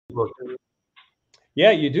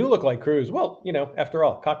Yeah, you do look like Cruz. Well, after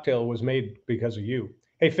all, Cocktail was made because of you.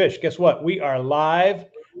 Hey, Fish, guess what? We are live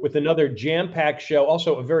with another jam-packed show.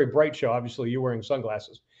 Also, a very bright show. Obviously, you're wearing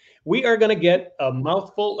sunglasses. We are going to get a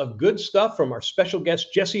mouthful of good stuff from our special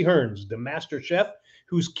guest, Jessie Hearns, the master chef,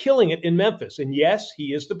 who's killing it in Memphis. And yes,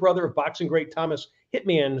 he is the brother of boxing great Thomas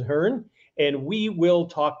Hitman Hearn. And we will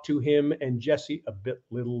talk to him and Jessie a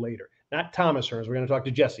little later. Not Thomas Hearns. We're going to talk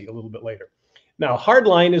to Jessie a little bit later. Now,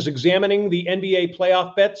 Hardline is examining the NBA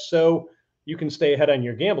playoff bets so you can stay ahead on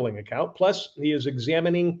your gambling account. Plus, he is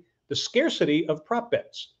examining the scarcity of prop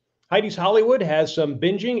bets. Heidi's Hollywood has some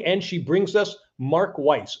binging, and she brings us Mark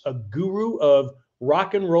Weiss, a guru of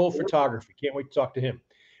rock and roll photography. Can't wait to talk to him.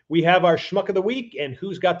 We have our Schmuck of the Week and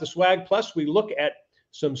Who's Got the Swag. Plus, we look at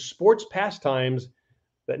some sports pastimes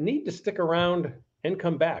that need to stick around and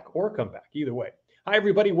come back, either way. Hi,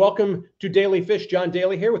 everybody. Welcome to Daily Fish. John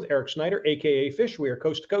Daly here with Eric Snyder, a.k.a. Fish. We are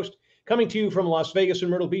coast to coast, coming to you from Las Vegas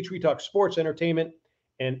and Myrtle Beach. We talk sports, entertainment,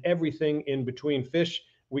 and everything in between. Fish,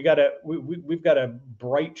 we've got a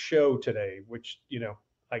bright show today, which,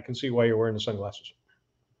 I can see why you're wearing the sunglasses.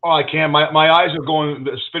 Oh, I can. My eyes are going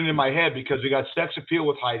spinning in my head because we got sex appeal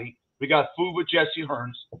with Heidi. We got food with Jessie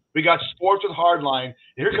Hearns. We got sports with Hardline. And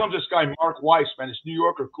here comes this guy, Mark Weiss, man, this New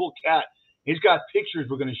Yorker, cool cat. He's got pictures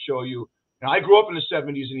we're going to show you. Now, I grew up in the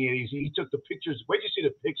 70s and the 80s, and he took the pictures. Wait till you see the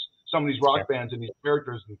pics, some of these rock bands and these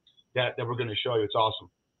characters that we're going to show you. It's awesome.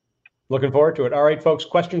 Looking forward to it. All right, folks,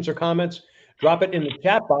 questions or comments, drop it in the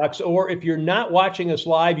chat box. Or if you're not watching us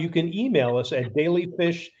live, you can email us at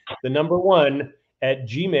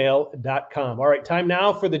dailyfish1@gmail.com. All right, time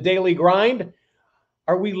now for the Daily Grind.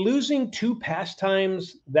 Are we losing two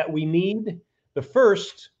pastimes that we need? The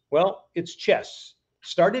first, well, it's chess.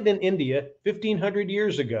 Started in India 1,500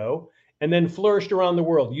 years ago, and then flourished around the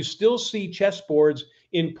world. You still see chessboards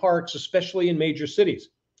in parks, especially in major cities.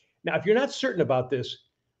 Now, if you're not certain about this,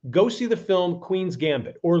 go see the film Queen's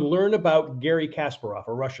Gambit or learn about Garry Kasparov,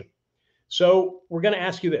 a Russian. So we're going to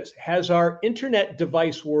ask you this. Has our internet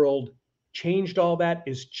device world changed all that?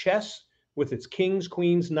 Is chess, with its kings,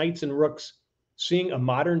 queens, knights, and rooks, seeing a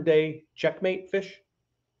modern day checkmate, Fish?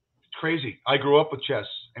 It's crazy. I grew up with chess.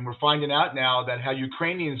 And we're finding out now that how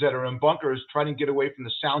Ukrainians that are in bunkers trying to get away from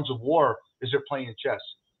the sounds of war is they're playing chess.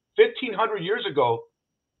 1,500 years ago,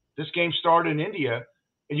 this game started in India.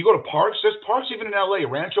 And you go to parks. There's parks even in L.A.,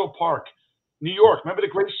 Rancho Park, New York. Remember the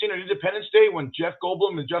great scene on Independence Day when Jeff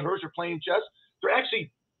Goldblum and Judd Hirsch are playing chess? They're actually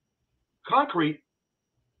concrete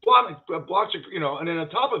blocks, and then on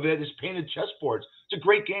top of it is painted chessboards. It's a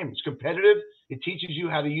great game. It's competitive. It teaches you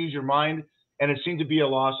how to use your mind. And it seemed to be a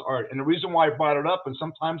lost art. And the reason why I brought it up, and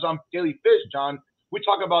sometimes on Daily Fish, John, we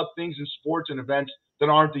talk about things in sports and events that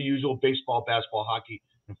aren't the usual baseball, basketball, hockey,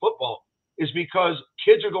 and football, is because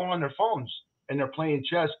kids are going on their phones and they're playing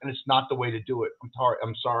chess, and it's not the way to do it. I'm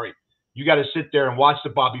sorry. You got to sit there and watch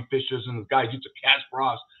the Bobby Fishers and the guys who took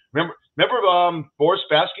Kasparovs. Remember Boris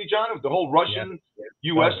Spassky, John, the whole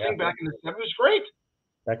Russian-U.S. thing back in the 70s? It was great.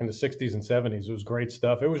 Back in the 60s and 70s, it was great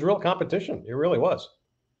stuff. It was real competition. It really was.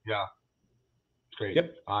 Yeah. Great.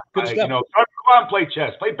 Yep. Good stuff. Go out and play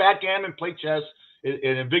chess. Play backgammon, play chess.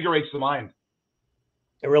 It invigorates the mind.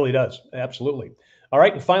 It really does. Absolutely. All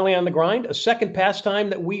right. And finally on the grind, a second pastime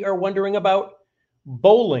that we are wondering about.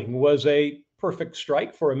 Bowling was a perfect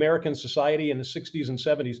strike for American society in the 60s and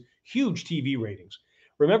 70s. Huge TV ratings.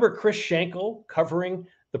 Remember Chris Schenkel covering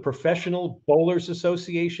the Professional Bowlers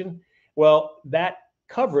Association? Well, that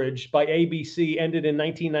coverage by ABC ended in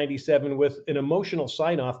 1997 with an emotional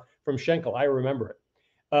sign-off from Schenkel. I remember it.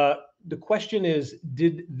 The question is,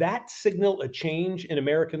 did that signal a change in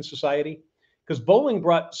American society? Because bowling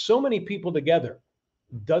brought so many people together.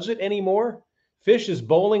 Does it anymore? Fish, is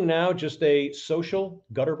bowling now just a social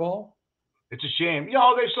gutter ball? It's a shame.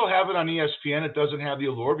 They still have it on ESPN. It doesn't have the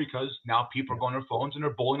allure because now people are going on their phones and they're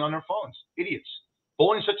bowling on their phones. Idiots.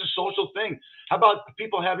 Bowling is such a social thing. How about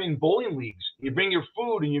people having bowling leagues? You bring your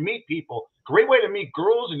food and you meet people. Great way to meet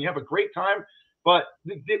girls and you have a great time. But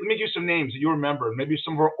let me give you some names that you remember. Maybe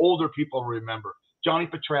some of our older people remember. Johnny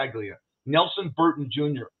Petraglia, Nelson Burton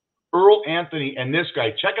Jr., Earl Anthony, and this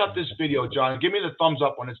guy. Check out this video, John. Give me the thumbs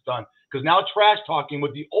up when it's done. Because now trash talking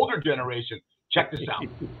with the older generation. Check this out.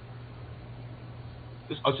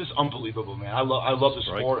 This is unbelievable, man. I love the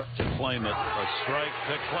sport. To claim it. A strike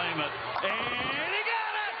to claim it. And he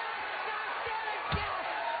got it!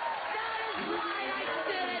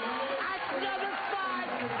 That's number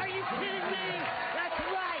 5. Are you kidding me? That's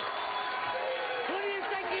right. Who do you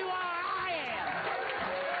think you are? I am.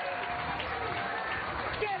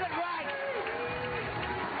 Get it right.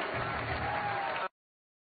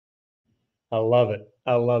 I love it.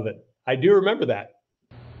 I love it. I do remember that.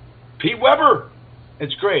 Pete Weber.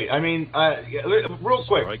 It's great. I mean, real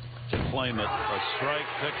quick. Strike to claim it. A strike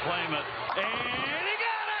to claim it. And he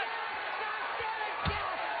got it!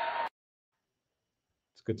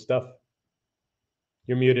 It's good stuff.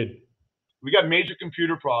 You're muted. We got major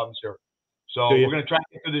computer problems here. So we're going to try to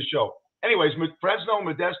get to this show. Anyways, Fresno and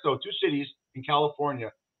Modesto, 2 cities in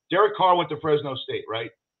California. Derek Carr went to Fresno State, right?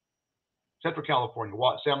 Central California,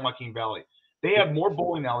 San Joaquin Valley. They have more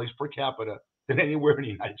bowling alleys per capita than anywhere in the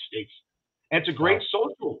United States. And it's a great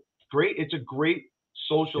it's a great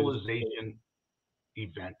socialization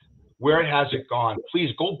event. Where has it gone?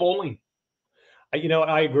 Please go bowling. You know,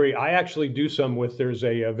 I agree. I actually do some there's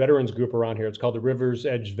a veterans group around here. It's called the Rivers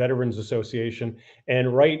Edge Veterans Association.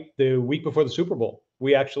 And right the week before the Super Bowl,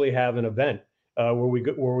 we actually have an event where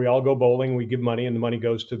we all go bowling. We give money, and the money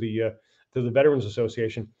goes to the Veterans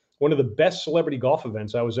Association. One of the best celebrity golf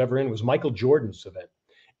events I was ever in was Michael Jordan's event.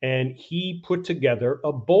 And he put together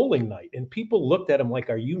a bowling night, and people looked at him like,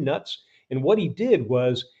 "Are you nuts?" And what he did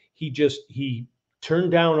was he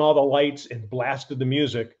turned down all the lights and blasted the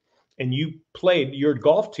music. And you played, your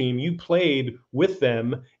golf team, you played with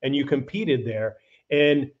them and you competed there.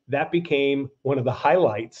 And that became one of the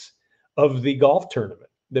highlights of the golf tournament.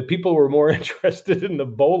 The people were more interested in the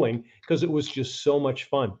bowling because it was just so much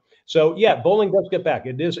fun. So yeah, bowling does get back.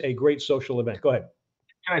 It is a great social event. Go ahead.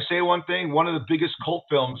 Can I say one thing? One of the biggest cult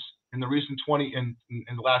films in the recent in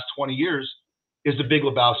the last 20 years is The Big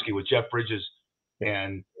Lebowski with Jeff Bridges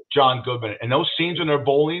and John Goodman. And those scenes when they're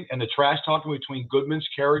bowling and the trash talking between Goodman's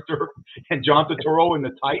character and John Turturro in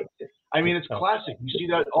the tight. I mean, it's classic. You see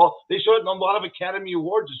that they showed it in a lot of Academy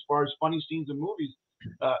Awards as far as funny scenes in movies.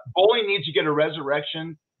 Bowling needs to get a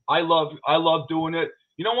resurrection. I love doing it.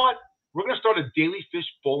 You know what? We're going to start a Daily Fish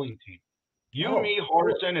bowling team. Me,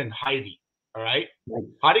 Hardison, and Heidi. All right?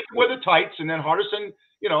 Heidi can wear the tights, and then Hardison,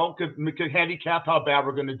 could handicap how bad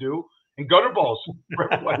we're going to do. And gutter balls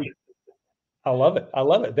for everybody. I love it. I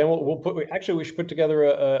love it. Then we should put together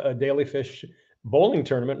a Daily Fish bowling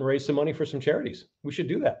tournament and raise some money for some charities. We should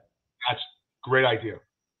do that. That's a great idea.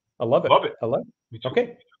 I love it. Love it. I love it.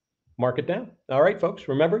 Okay. Mark it down. All right, folks.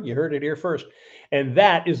 Remember, you heard it here first. And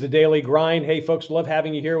that is the Daily Grind. Hey, folks, love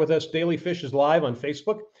having you here with us. Daily Fish is live on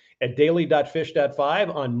Facebook at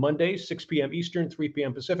daily.fish.5 on Mondays, 6 p.m. Eastern, 3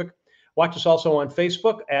 p.m. Pacific. Watch us also on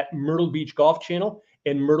Facebook at Myrtle Beach Golf Channel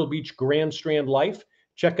and Myrtle Beach Grand Strand Life.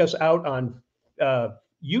 Check us out on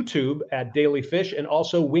YouTube at Daily Fish and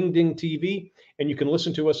also Wingding TV. And you can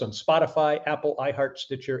listen to us on Spotify, Apple, iHeart,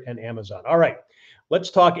 Stitcher, and Amazon. All right, let's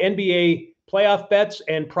talk NBA playoff bets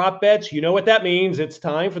and prop bets. You know what that means. It's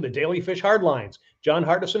time for the Daily Fish Hardlines. John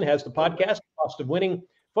Hardison has the podcast, Cost of Winning,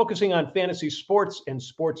 focusing on fantasy sports and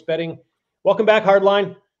sports betting. Welcome back,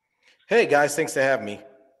 Hardline. Hey, guys. Thanks for having me.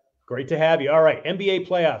 Great to have you. All right, NBA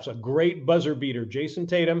playoffs, a great buzzer beater. Jason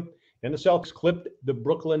Tatum and the Celtics clipped the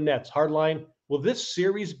Brooklyn Nets. Hardline, will this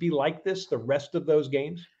series be like this the rest of those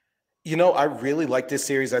games? You know, I really like this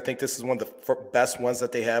series. I think this is one of the best ones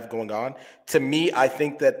that they have going on. To me, I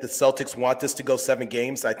think that the Celtics want this to go 7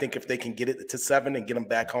 games. I think if they can get it to 7 and get them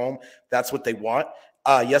back home, that's what they want.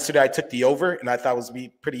 Yesterday, I took the over, and I thought it was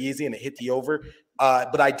be pretty easy, and it hit the over.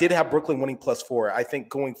 But I did have Brooklyn winning +4. I think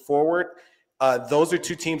going forward, those are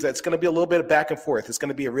two teams that's going to be a little bit of back and forth. It's going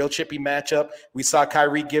to be a real chippy matchup. We saw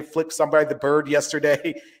Kyrie flip somebody the bird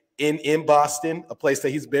yesterday in Boston, a place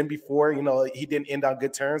that he's been before. You know, he didn't end on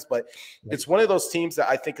good terms, but it's one of those teams that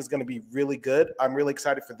I think is going to be really good. I'm really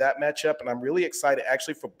excited for that matchup, and I'm really excited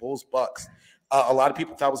actually for Bulls-Bucks. A lot of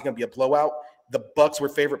people thought it was going to be a blowout. The Bucks were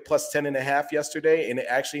favored +10.5 yesterday, and it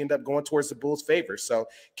actually ended up going towards the Bulls' favor. So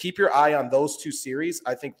keep your eye on those two series.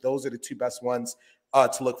 I think those are the two best ones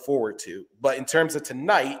to look forward to. But in terms of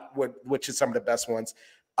tonight, which is some of the best ones,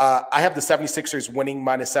 I have the 76ers winning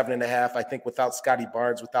 -7.5. I think without Scotty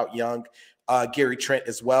Barnes, without Young, Gary Trent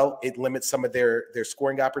as well, it limits some of their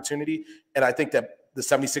scoring opportunity. And I think that the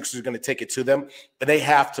 76ers are going to take it to them. But they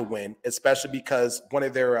have to win, especially because one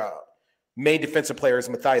of their main defensive players,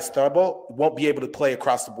 Matthias Thybulle, won't be able to play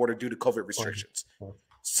across the border due to COVID restrictions.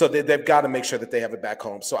 So they've got to make sure that they have it back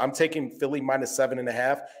home. So I'm taking Philly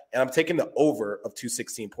 -7.5, and I'm taking the over of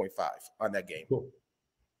 216.5 on that game. Cool.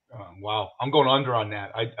 Wow. I'm going under on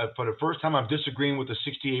that. I for the first time, I'm disagreeing with the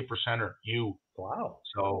 68%er. Wow.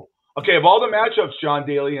 So, okay, of all the matchups, John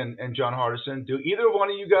Daly and John Hardison, do either one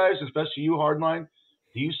of you guys, especially you, Hardline,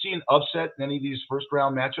 do you see an upset in any of these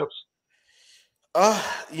first-round matchups?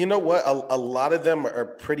 You know what? A lot of them are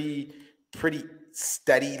pretty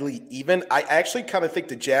steadily even. I actually kind of think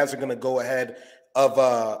the Jazz are going to go ahead of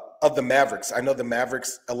the Mavericks. I know the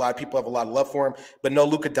Mavericks, a lot of people have a lot of love for him, but no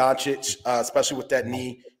Luka Doncic, especially with that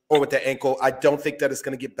knee or with that ankle. I don't think that it's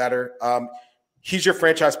going to get better. he's your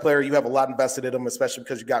franchise player. You have a lot invested in him, especially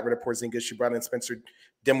because you got rid of Porzingis. You brought in Spencer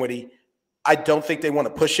Dinwiddie. I don't think they want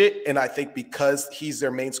to push it, and I think because he's their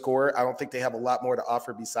main scorer, I don't think they have a lot more to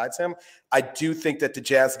offer besides him. I do think that the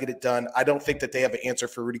Jazz get it done. I don't think that they have an answer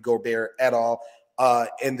for Rudy Gobert at all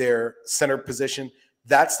in their center position.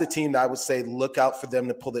 That's the team that I would say look out for them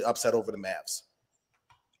to pull the upset over the Mavs.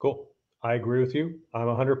 Cool. I agree with you. I'm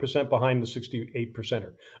 100% behind the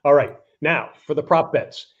 68%er. All right. Now, for the prop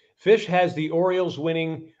bets. Fish has the Orioles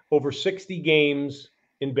winning over 60 games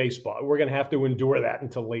in baseball. We're going to have to endure that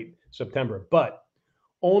until late September. But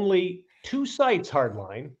only 2 sites,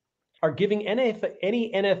 Hardline, are giving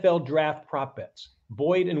any NFL draft prop bets,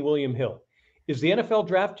 Boyd and William Hill. Is the NFL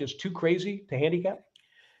draft just too crazy to handicap?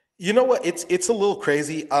 You know what? It's a little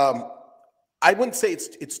crazy. I wouldn't say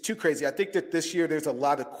it's too crazy. I think that this year there's a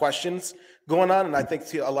lot of questions going on, and I think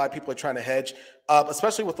a lot of people are trying to hedge,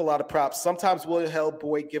 especially with a lot of props. Sometimes William Hill,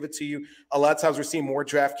 Boyd, give it to you. A lot of times we're seeing more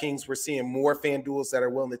DraftKings. We're seeing more FanDuels that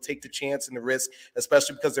are willing to take the chance and the risk,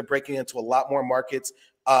 especially because they're breaking into a lot more markets.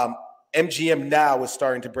 MGM now is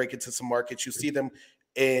starting to break into some markets. You see them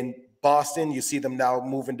in Boston. You see them now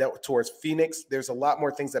moving towards Phoenix. There's a lot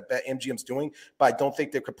more things that MGM's doing, but I don't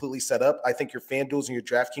think they're completely set up. I think your FanDuels and your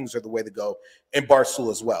DraftKings are the way to go, and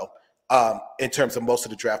Barstool as well, in terms of most of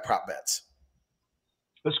the draft prop bets.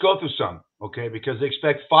 Let's go through some, okay? Because they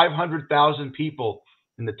expect 500,000 people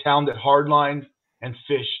in the town that Hardline and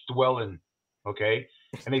Fish dwell in, okay?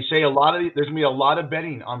 And they say there's going to be a lot of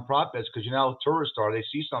betting on prop bets because, how tourists are. They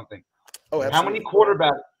see something. Oh, absolutely.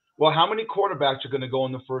 How many quarterbacks are going to go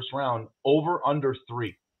in the first round? Over, under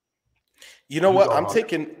 3. You know what? I'm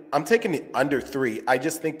taking the under 3. I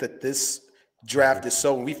just think that this draft is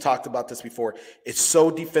so, and we've talked about this before, it's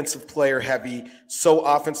so defensive player heavy, so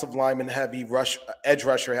offensive lineman heavy, edge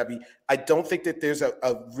rusher heavy. I don't think that there's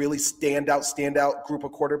a really standout group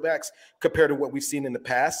of quarterbacks compared to what we've seen in the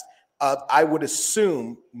past. I would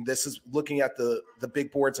assume, this is looking at the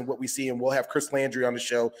big boards and what we see, and we'll have Chris Landry on the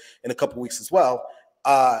show in a couple weeks as well.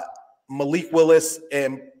 Malik Willis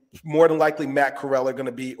and more than likely Matt Corral are going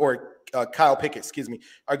to be, or Kyle Pickett,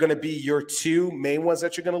 are going to be your 2 main ones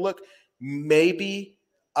that you're going to look. Maybe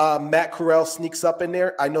Matt Corral sneaks up in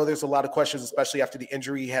there. I know there's a lot of questions, especially after the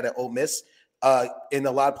injury he had at Ole Miss. And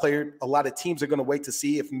a lot of teams are going to wait to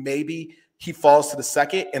see if maybe he falls to the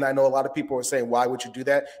second. And I know a lot of people are saying, why would you do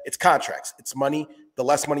that? It's contracts. It's money. The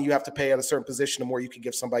less money you have to pay at a certain position, the more you can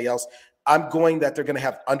give somebody else. I'm going that they're going to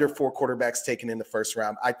have under 4 quarterbacks taken in the first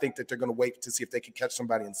round. I think that they're going to wait to see if they can catch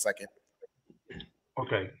somebody in the second.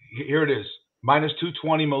 Okay, here it is. Minus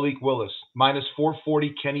 220 Malik Willis. Minus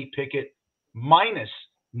 440 Kenny Pickett. Minus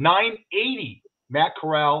 980 Matt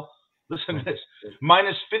Corral. Listen to this.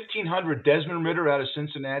 Minus 1,500 Desmond Ridder out of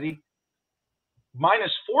Cincinnati.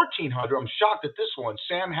 Minus 1,400. I'm shocked at this one.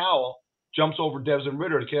 Sam Howell jumps over Desmond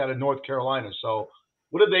Ridder, the kid out of North Carolina. So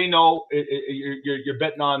what do they know? You're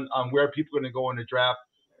betting on where people are going to go in the draft.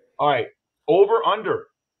 All right. Over, under.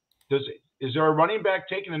 Is there a running back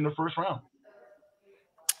taken in the first round?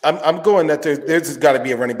 I'm going that there's got to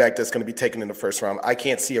be a running back that's going to be taken in the first round. I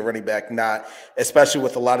can't see a running back not, especially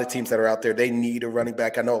with a lot of teams that are out there. They need a running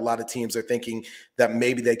back. I know a lot of teams are thinking that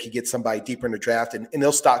maybe they could get somebody deeper in the draft, and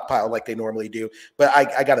they'll stockpile like they normally do. But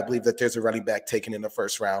I got to believe that there's a running back taken in the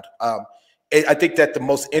first round. I think that the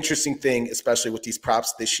most interesting thing, especially with these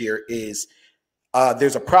props this year, is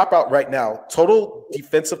there's a prop out right now. Total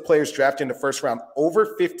defensive players drafted in the first round,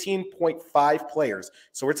 over 15.5 players.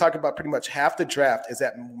 So we're talking about pretty much half the draft is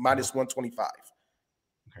at minus 125.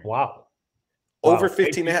 Wow. Over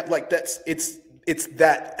 15 and a half. Like it's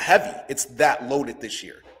that heavy. It's that loaded this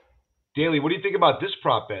year. Daly, what do you think about this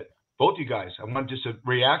prop bet? Both you guys. I want just a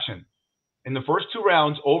reaction. In the first 2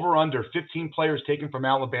 rounds, over under 15 players taken from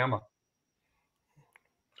Alabama.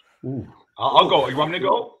 Ooh. I'll go. You want me to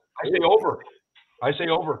go? I say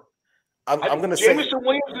over. I'm going to say Jameson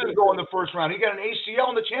Williams is going to go in the first round. He got an ACL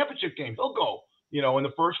in the championship game. He'll go, in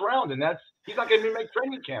the first round, and he's not going to make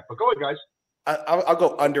training camp. But go ahead, guys. I'll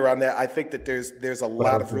go under on that. I think that there's a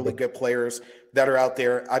lot of really good players that are out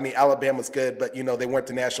there. I mean, Alabama's good, but they weren't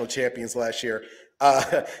the national champions last year.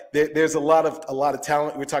 There's a lot of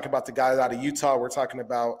talent. We're talking about the guys out of Utah. We're talking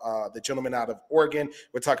about the gentleman out of Oregon.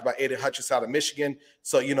 We're talking about Aiden Hutchins out of Michigan.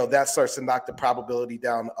 So that starts to knock the probability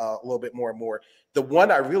down a little bit more and more. The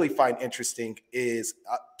one I really find interesting is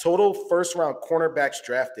total first round cornerbacks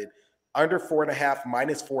drafted under 4.5,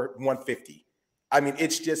 minus 150. I mean,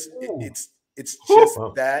 it's just it's just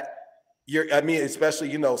that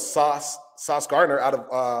especially Sauce Gardner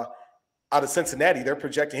out of Cincinnati, they're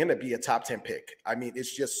projecting him to be a top 10 pick. I mean,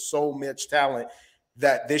 it's just so much talent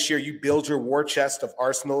that this year you build your war chest of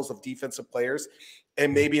arsenals of defensive players.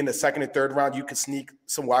 And maybe in the second and third round, you could sneak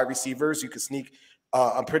some wide receivers. You could sneak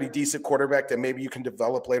a pretty decent quarterback that maybe you can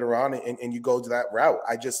develop later on, and you go to that route.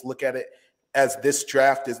 I just look at it as this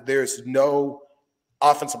draft is there's no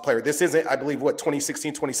offensive player. This isn't, I believe,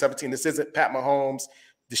 2016, 2017. This isn't Pat Mahomes,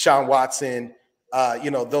 Deshaun Watson,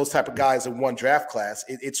 those type of guys in one draft class.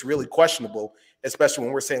 It's really questionable, especially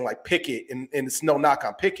when we're saying like Pickett, and it's no knock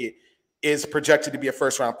on Pickett, is projected to be a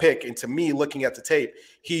first-round pick. And to me, looking at the tape,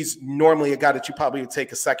 he's normally a guy that you probably would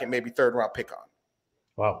take a second, maybe third-round pick on.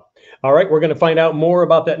 Wow. All right, we're going to find out more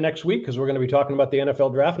about that next week because we're going to be talking about the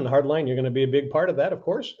NFL draft and the Hardline. You're going to be a big part of that, of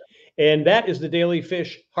course. And that is the Daily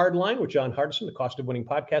Fish Hardline with John Hardison, the Cost of Winning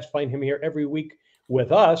podcast. Find him here every week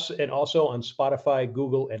with us and also on Spotify,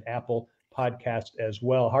 Google, and Apple Podcast as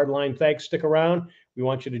well. Hardline, thanks. Stick around. We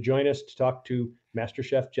want you to join us to talk to Master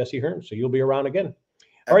Chef Jessie Hearns, so you'll be around again.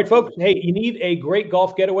 All right, folks. Hey, you need a great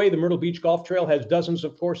golf getaway. The Myrtle Beach Golf Trail has dozens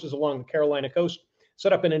of courses along the Carolina coast.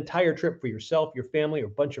 Set up an entire trip for yourself, your family, or a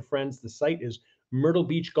bunch of friends. The site is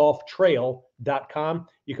myrtlebeachgolftrail.com.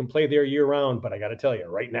 You can play there year-round, but I got to tell you,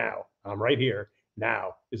 right now, I'm right here.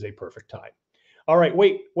 Now is a perfect time. All right,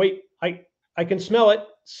 wait. I can smell it.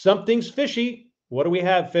 Something's fishy. What do we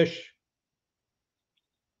have, Fish?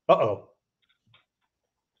 Uh-oh.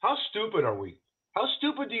 How stupid are we? How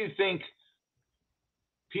stupid do you think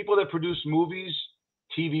people that produce movies,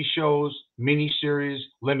 TV shows, miniseries,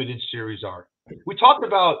 limited series are? We talked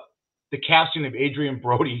about the casting of Adrian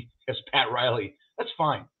Brody as Pat Riley. That's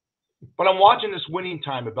fine. But I'm watching this Winning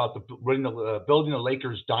Time about building the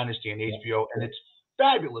Lakers dynasty on HBO, and it's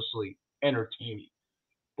fabulously entertaining.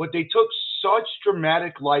 But they took such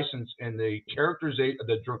dramatic license in the characters,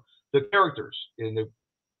 the characters in the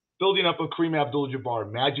building up of Kareem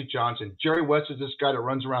Abdul-Jabbar, Magic Johnson. Jerry West is this guy that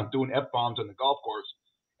runs around doing F-bombs on the golf course.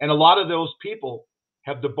 And a lot of those people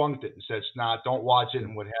have debunked it and said, nah, don't watch it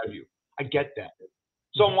and what have you. I get that.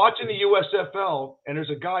 So I'm watching the USFL, and there's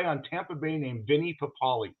a guy on Tampa Bay named Vinny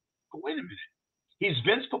Papale. But wait a minute. He's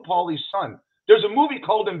Vince Papale's son. There's a movie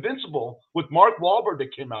called Invincible with Mark Wahlberg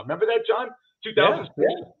that came out. Remember that, John? 2006?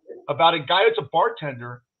 Yeah. About a guy that's a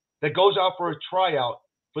bartender that goes out for a tryout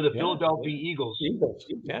for the Philadelphia Eagles.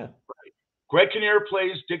 Yeah. Right. Greg Kinnear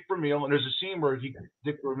plays Dick Vermeil, and there's a scene where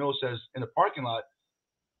Dick Vermeil says in the parking lot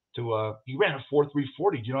he ran a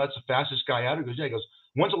 4.340. Do you know that's the fastest guy out? He goes, yeah. He goes,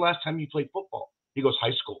 when's the last time you played football? He goes,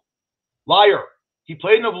 high school. Liar. He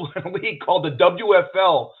played in a league called the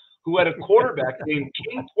WFL, who had a quarterback named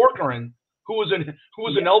King Corcoran, who was an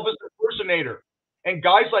Elvis impersonator. And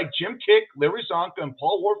guys like Jim Kick, Larry Zonka, and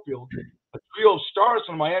Paul Warfield, a trio of stars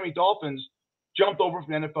from the Miami Dolphins, jumped over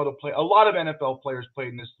from the NFL to play. A lot of NFL players played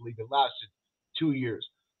in this league that lasted 2 years.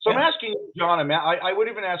 So I'm asking you, John, I would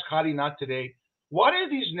even ask Hadi, not today, why do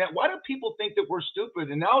people think that we're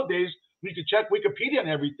stupid? And nowadays, we could check Wikipedia and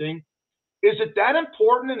everything. Is it that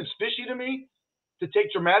important and it's fishy to me to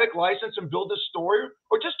take dramatic license and build a story?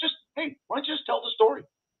 Or just hey, why don't you just tell the story?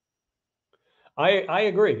 I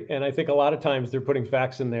agree. And I think a lot of times they're putting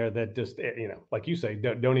facts in there that just, like you say,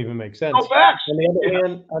 don't even make sense. No facts.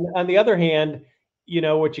 On the other hand,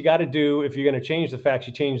 what you got to do if you're going to change the facts,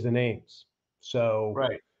 you change the names. So,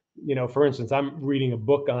 right. For instance, I'm reading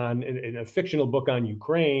a fictional book on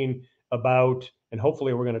Ukraine about, and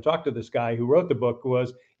hopefully we're going to talk to this guy who wrote the book,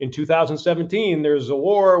 was in 2017, there's a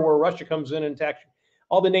war where Russia comes in and attacks.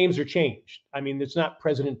 All the names are changed. I mean, it's not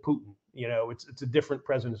President Putin. It's a different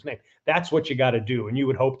president's name. That's what you got to do. And you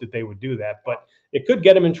would hope that they would do that. But it could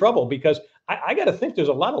get them in trouble because I got to think there's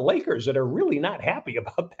a lot of Lakers that are really not happy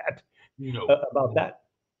about that. That.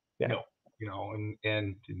 Yeah. No.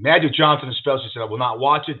 And Magic Johnson especially said, I will not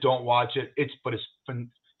watch it. Don't watch it. It's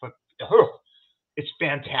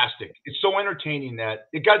fantastic. It's so entertaining that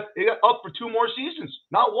it got up for 2 more seasons,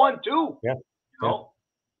 not 1, 2. Yeah.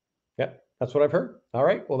 Yeah. That's what I've heard. All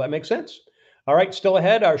right. Well, that makes sense. All right. Still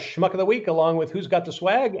ahead, our Schmuck of the Week, along with Who's Got the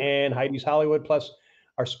Swag and Heidi's Hollywood, plus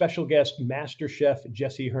our special guest, Master Chef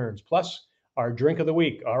Jessie Hearns, plus our Drink of the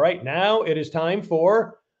Week. All right. Now it is time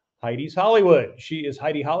for Heidi's Hollywood. She is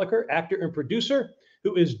Heidi Holliker, actor and producer,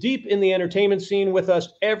 who is deep in the entertainment scene with us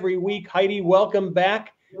every week. Heidi, welcome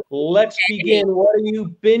back. Let's begin. What are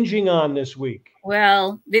you binging on this week?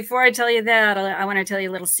 Well, before I tell you that, I want to tell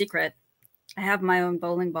you a little secret. I have my own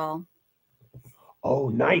bowling ball. Oh,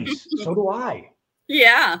 nice. So do I.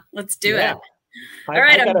 Yeah, let's do it. All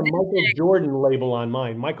right, I got a Michael Jordan label on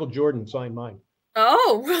mine. Michael Jordan signed mine.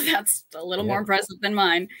 Oh, well, that's a little more impressive than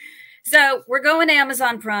mine. So we're going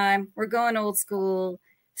Amazon Prime. We're going old school,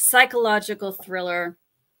 psychological thriller,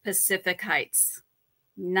 Pacific Heights.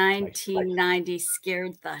 1990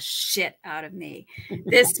 scared the shit out of me.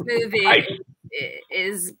 This movie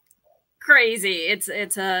is crazy. It's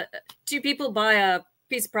two people buy a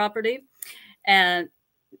piece of property, and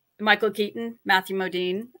Michael Keaton, Matthew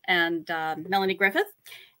Modine, and Melanie Griffith,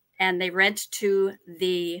 and they rent to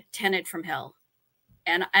the tenant from hell.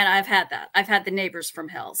 And I've had that. I've had the neighbors from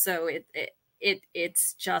hell. So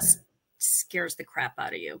it's just scares the crap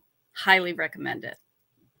out of you. Highly recommend it.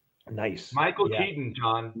 Nice. Michael Keaton,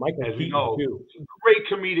 John, Michael as we Keaton, know, too. great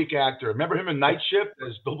comedic actor. Remember him in Night Shift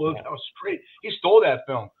as Bilbo? That was great. He stole that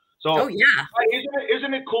film. So, Oh yeah.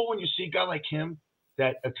 isn't it cool when you see a guy like him,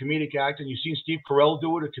 that a comedic actor, and you've seen Steve Carell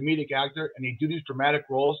do it, a comedic actor, and they do these dramatic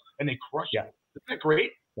roles and they crush it. Isn't that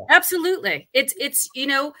great? Absolutely. It's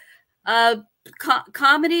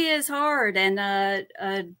comedy is hard,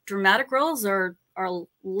 and dramatic roles are a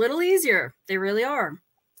little easier. They really are.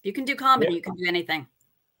 You can do comedy, you can do anything.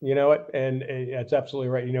 You know what? And that's absolutely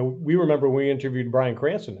right. You know, we remember when we interviewed Bryan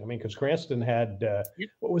Cranston. I mean, because Cranston had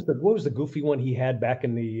what was the goofy one he had back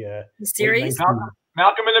in the series?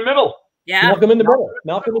 Malcolm in the Middle. Yeah, Malcolm in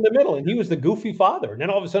the Middle, and he was the goofy father. And then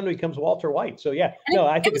all of a sudden, he becomes Walter White. So yeah, no,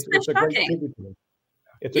 I think it's a great tribute to him.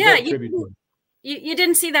 It's a great tribute to him. You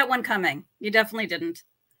didn't see that one coming. You definitely didn't.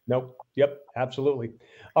 Nope. Yep. Absolutely.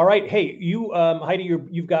 All right. Hey, you, Heidi,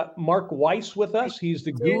 you've got Mark Weiss with us. He's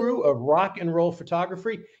the guru of rock and roll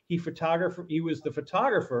photography. He was the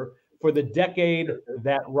photographer for the decade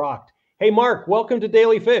that rocked. Hey, Mark, welcome to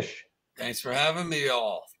Daily Fish. Thanks for having me,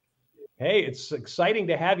 all. Hey, it's exciting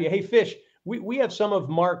to have you. Hey, Fish, we have some of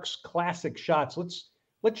Mark's classic shots. Let's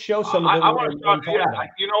show some of them. I want to start. Yeah,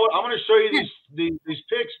 you know what? I'm going to show you these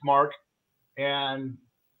pics, Mark. And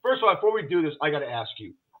first of all, before we do this, I got to ask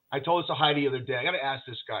you. I told this to Heidi the other day. I got to ask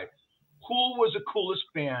this guy, who was the coolest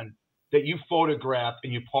band that you photographed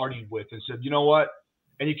and you partied with and said, you know what?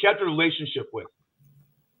 And you kept a relationship with?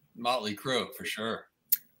 Motley Crue, for sure.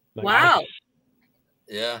 Wow.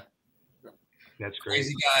 Yeah. That's great.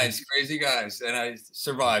 Crazy guys. And I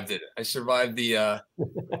survived it. I survived the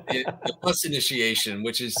bus initiation,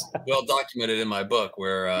 which is well documented in my book,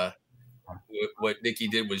 where what Nikki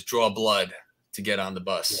did was draw blood to get on the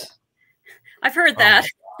bus. Yeah. I've heard that.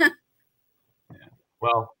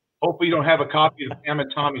 Well, hopefully you don't have a copy of Sam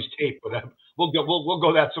and Tommy's tape, but we'll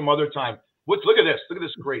go that some other time. Look at this. Look at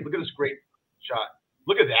this great shot.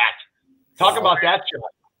 Look at that. Talk about that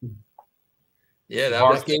shot. Yeah,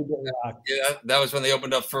 that was when they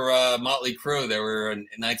opened up for Motley Crue. They were in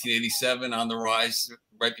 1987 on the rise,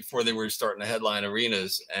 right before they were starting to headline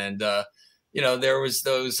arenas, and there was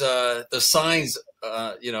those the signs,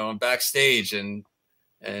 backstage, and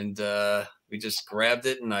we just grabbed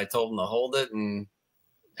it, and I told them to hold it, and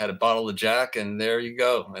had a bottle of Jack, and there you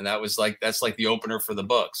go. And that's like the opener for the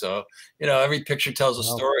book. So, every picture tells a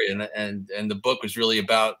story, and the book was really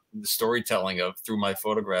about the storytelling through my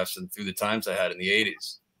photographs and through the times I had in the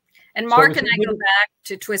 80s. And Mark and I go back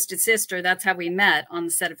to Twisted Sister. That's how we met, on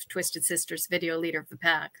the set of Twisted Sister's Video Leader of the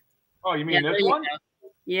Pack. Oh, you mean this one?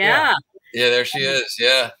 Yeah. Yeah, there she is.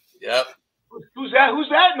 Yeah. Yep. Who's that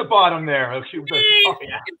in the bottom there? It's me.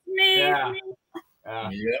 Yeah.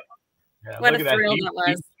 Yeah, what a thrill that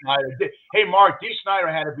was. Hey, Mark, Dee Snider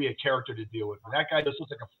had to be a character to deal with. That guy just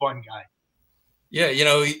looks like a fun guy. Yeah,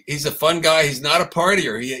 he's a fun guy. He's not a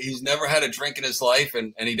partier. He's never had a drink in his life,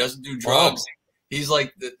 and he doesn't do drugs. Oh. He's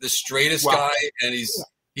like the straightest guy, and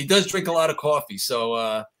he does drink a lot of coffee.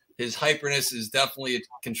 So his hyperness is definitely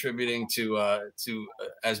contributing to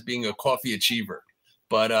as being a coffee achiever.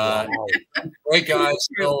 But great guy.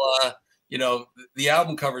 Still, the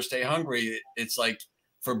album cover, "Stay Hungry." It's like,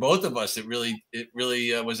 for both of us, it really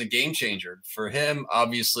was a game changer. For him,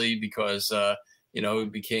 obviously, because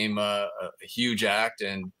it became a huge act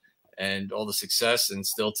and all the success, and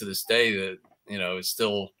still to this day that it's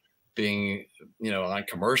still being on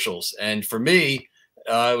commercials. And for me,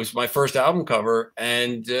 it was my first album cover,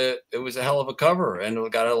 and it was a hell of a cover, and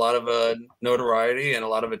it got a lot of notoriety and a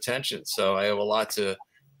lot of attention. So I owe a lot to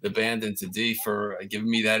the band and to Dee for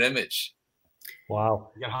giving me that image.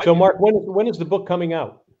 Wow. So, Mark, when is the book coming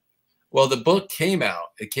out? Well, the book came out.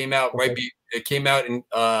 It came out it came out in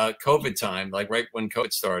COVID time, like right when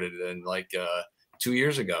COVID started, and 2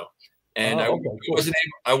 years ago. And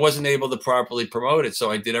I wasn't able to properly promote it,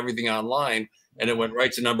 so I did everything online, and it went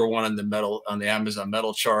right to #1 on the Amazon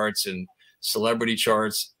metal charts and celebrity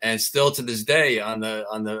charts, and still to this day on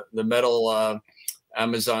the metal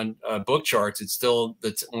Amazon book charts, it's still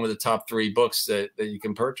one of the top 3 books that you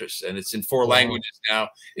can purchase, and it's in 4 languages now.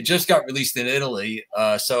 It just got released in Italy,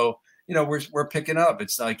 so we're picking up.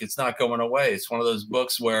 It's like it's not going away. It's one of those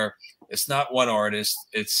books where it's not one artist;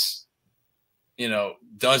 it's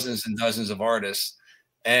dozens and dozens of artists,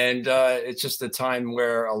 and it's just a time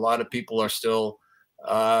where a lot of people are still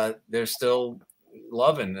they're still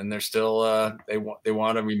loving, and they're still they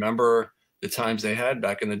want to remember the times they had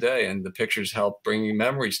back in the day, and the pictures help bring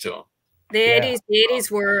memories to them. The 80s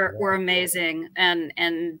were amazing,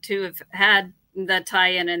 and to have had that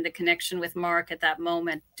tie-in and the connection with Mark at that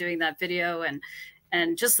moment, doing that video,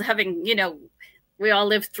 and just having, we all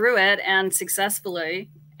lived through it and successfully.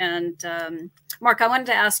 And Mark, I wanted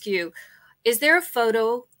to ask you, is there a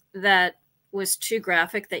photo that was too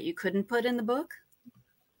graphic that you couldn't put in the book?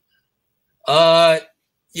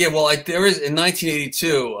 Yeah, well, there is in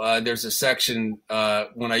 1982. There's a section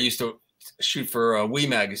when I used to shoot for Wii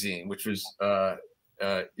magazine, which was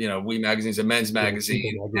Wii magazine's a men's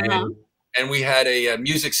magazine, and we had a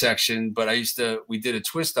music section. But we did a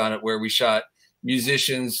twist on it where we shot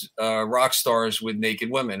musicians, rock stars with naked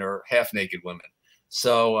women or half naked women.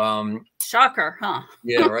 So shocker, huh?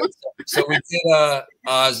 Yeah, right. So we did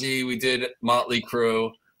Ozzy, we did Motley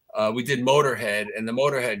Crue. We did Motorhead, and the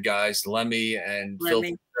Motorhead guys, Lemmy and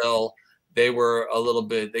Phil, they got a little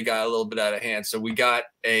bit out of hand. So we got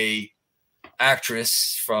a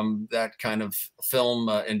actress from that kind of film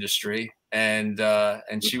industry, and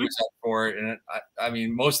she was up for it. And I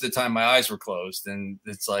mean, most of the time my eyes were closed, and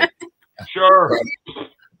it's like, sure,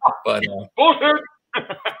 but bullshit.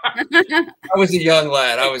 I was a young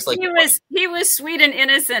lad. I was like, he was sweet and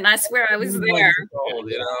innocent. I swear, I was there. Old,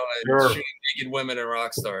 and shooting naked women and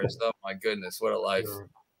rock stars. Oh my goodness, what a life!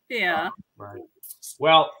 Yeah. Right.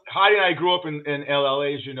 Well, Heidi and I grew up in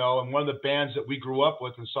LA, as you know, and one of the bands that we grew up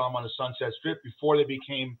with and saw them on the Sunset Strip before they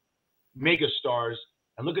became mega stars.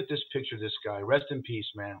 And look at this picture of this guy. Rest in peace,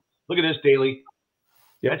 man. Look at this, Daly.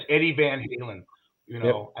 Yep. That's Eddie Van Halen.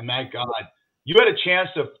 And my God. You had a chance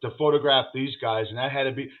to photograph these guys, and that had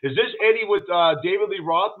to be. Is this Eddie with David Lee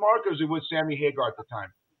Roth, Mark, or is it with Sammy Hagar at the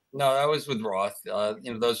time? No, I was with Roth.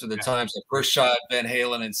 Those were the times. I first shot Van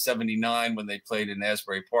Halen in '79 when they played in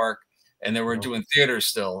Asbury Park, and they were doing theater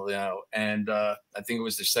still, And I think it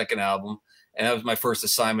was their second album, and that was my first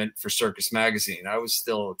assignment for Circus Magazine. I was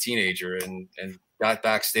still a teenager, and got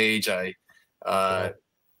backstage. I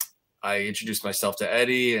introduced myself to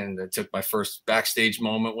Eddie, and I took my first backstage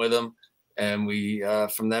moment with him. And we,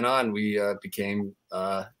 from then on, we became,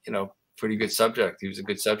 pretty good subject. He was a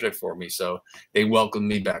good subject for me. So they welcomed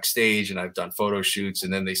me backstage, and I've done photo shoots.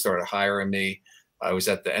 And then they started hiring me. I was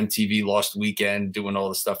at the MTV Lost Weekend doing all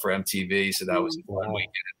the stuff for MTV. So that was a fun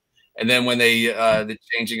weekend. And then when they, the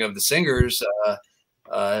changing of the singers,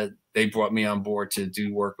 they brought me on board to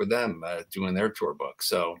do work with them, doing their tour book.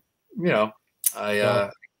 So,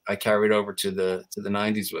 I carried over to the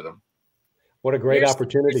 90s with them. What a great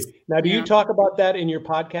opportunity. Now, do you talk about that in your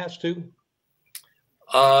podcast too?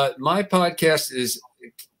 My podcast is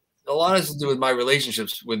a lot has to do with my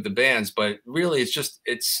relationships with the bands, but really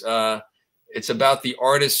it's about the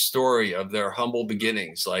artist's story of their humble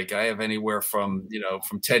beginnings. Like I have anywhere from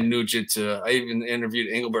Ted Nugent to I even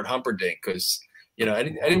interviewed Engelbert Humperdinck because,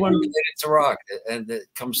 anyone who did it to rock and it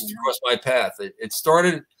comes across my path. It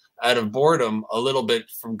started out of boredom a little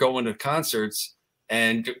bit from going to concerts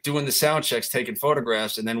and doing the sound checks, taking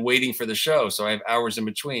photographs, and then waiting for the show. So I have hours in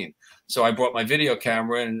between. So I brought my video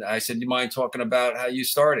camera, and I said, "Do you mind talking about how you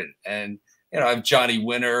started?" And I have Johnny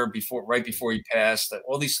Winter right before he passed.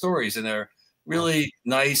 All these stories, and they're really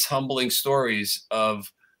nice, humbling stories of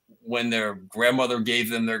when their grandmother gave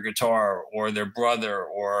them their guitar, or their brother,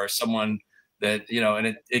 or someone that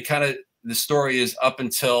And it kind of the story is up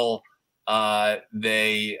until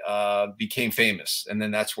they became famous, and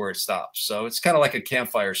then that's where it stops. So it's kind of like a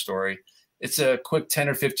campfire story. It's a quick 10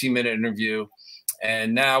 or 15 minute interview.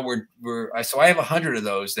 And now so I have 100 of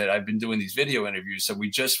those that I've been doing these video interviews. So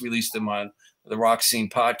we just released them on the Rock Scene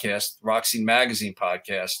podcast, Rock Scene Magazine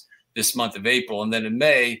podcast this month of April. And then in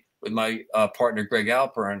May with my partner, Greg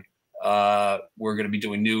Alpern, we're going to be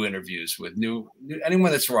doing new interviews with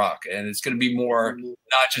anyone that's rock. And it's going to be more,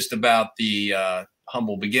 not just about the,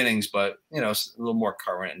 humble beginnings, but a little more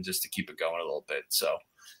current and just to keep it going a little bit. So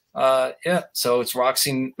so it's Rock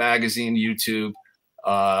Scene Magazine, YouTube,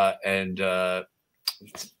 and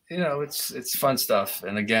it's fun stuff.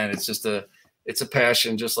 And again, it's a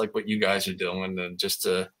passion, just like what you guys are doing, and just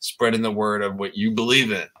spreading the word of what you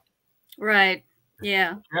believe in. Right.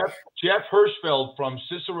 Yeah. Jeff Hirschfeld from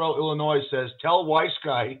Cicero, Illinois says, "Tell Weiss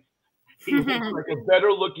Guy he looks like a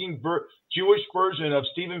better looking Jewish version of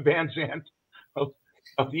Stephen Van Zandt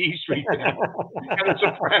of the E Street Band and the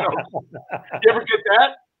Sopranos." You ever get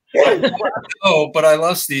that? Oh, but I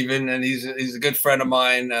love Steven, and he's a good friend of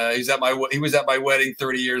mine. He was at my wedding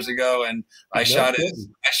 30 years ago, and I shot his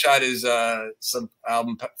some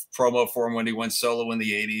album promo for him when he went solo in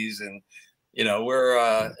the 80s, and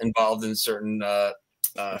we're involved in certain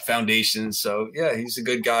foundations. So yeah, he's a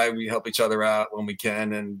good guy. We help each other out when we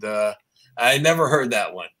can. And I never heard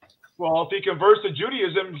that one. Well, if he converts to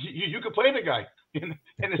Judaism, you could play the guy in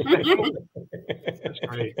his next movie. That's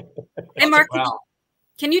great. Hey, Mark, Wow.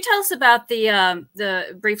 can you tell us about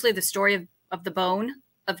briefly the story of the Bone,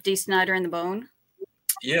 of Dee Snider and the Bone?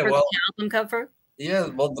 Yeah, for well, the album cover. Yeah,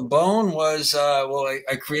 well, the Bone was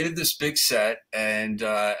I created this big set, and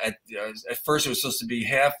at first it was supposed to be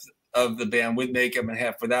half of the band with makeup and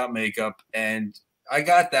half without makeup, and I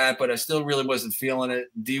got that, but I still really wasn't feeling it.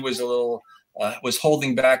 Dee was a little was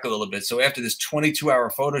holding back a little bit. So after this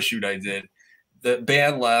 22-hour photo shoot I did, the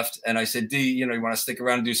band left, and I said, Dee, you want to stick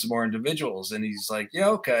around and do some more individuals? And he's like, yeah,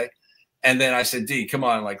 okay. And then I said, Dee, come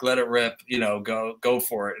on, like, let it rip, go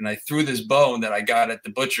for it. And I threw this bone that I got at the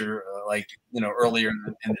butcher, earlier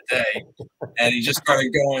in the day. And he just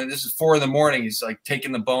started going. This is 4 a.m. He's like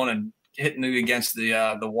taking the bone and hitting it against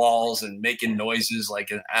the walls and making noises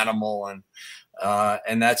like an animal. And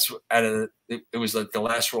that's it was like the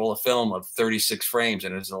last roll of film of 36 frames.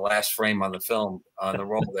 And it was the last frame on the film, on the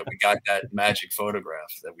roll, that we got that magic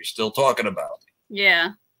photograph that we're still talking about. Yeah.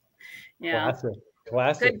 Yeah.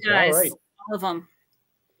 Classic. Good guys. All right. All of them.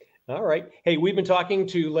 All right. Hey, we've been talking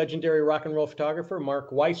to legendary rock and roll photographer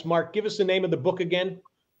Mark Weiss. Mark, give us the name of the book again.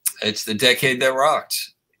 It's The Decade That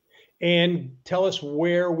Rocked. And tell us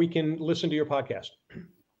where we can listen to your podcast.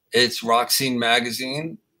 It's Rock Scene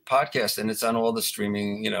Magazine podcast, and it's on all the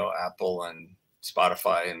streaming, Apple and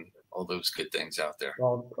Spotify and all those good things out there.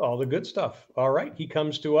 All the good stuff. All right. He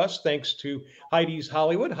comes to us thanks to Heidi's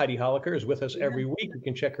Hollywood. Heidi Holliker is with us every week. You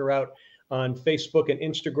can check her out on Facebook and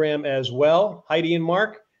Instagram as well. Heidi and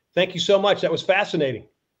Mark, thank you so much. That was fascinating.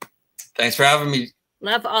 Thanks for having me.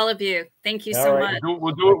 Love all of you. Thank you so much.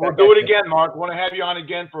 We'll do it again, Mark. Want to have you on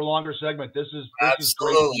again for a longer segment. This is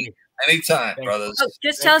absolutely Great. anytime, brothers. Oh,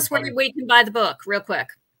 just tell us where we can buy the book real quick.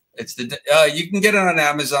 It's you can get it on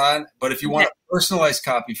Amazon, but if you want a personalized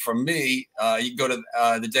copy from me, you can go to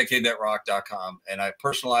thedecadethatrocked.com, and I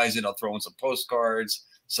personalize it. I'll throw in some postcards,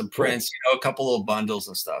 some prints, a couple little bundles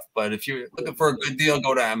and stuff. But if you're looking for a good deal,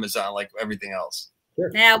 go to Amazon like everything else. Sure.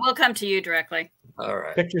 Yeah, we'll come to you directly. All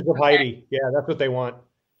right. Pictures of Heidi. Yeah, that's what they want.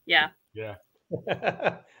 Yeah. Yeah.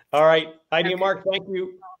 All right. Heidi and Mark, thank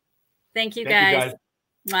you. Thank you, guys.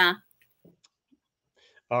 Mwah.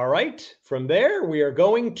 All right. From there, we are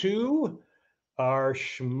going to our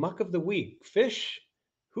schmuck of the week. Fish,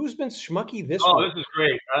 who's been schmucky this week? Oh, this is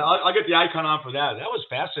great. I'll get the icon on for that. That was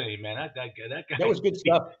fascinating, man. That guy. That was good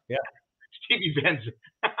stuff. Yeah. Stevie Benz.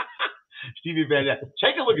 Stevie Benz.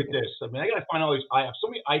 Take a look at this. I mean, I got to find all these. I have so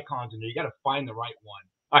many icons in there. You got to find the right one.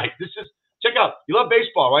 All right. Check out. You love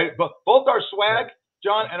baseball, right? But both our swag,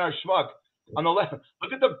 John, and our schmuck. On the left,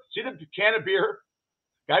 look at see the can of beer.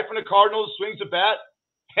 Guy from the Cardinals swings the bat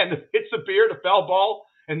and hits the beer, the foul ball,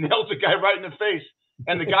 and nails the guy right in the face.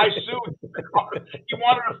 And the guy sued. He got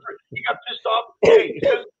pissed off. Hey, it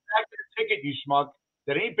says back to the ticket, you schmuck,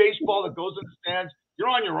 that any baseball that goes in the stands, you're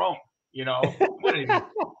on your own. It's so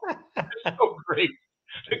great.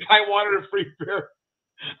 The guy wanted a free beer.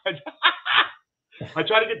 I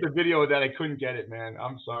tried to get the video of that. I couldn't get it, man.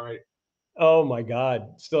 I'm sorry. Oh my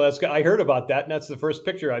God. Still, I heard about that. And that's the first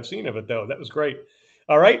picture I've seen of it, though. That was great.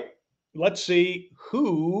 All right. Let's see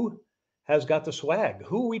who has got the swag.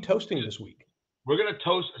 Who are we toasting this week? We're going to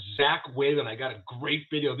toast Zach Whalen. I got a great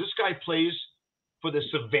video. This guy plays for the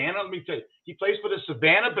Savannah. Let me tell you, he plays for the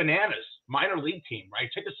Savannah Bananas minor league team,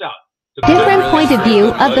 right? Check this out. Different point of view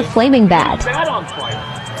of the flaming bat. Bat on fire.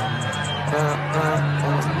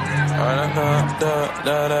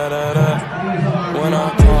 When I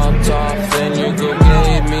popped off, then you go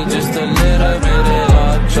gave me just a little bit of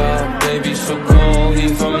hot chop, baby, so cold, he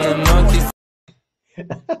from the northeast.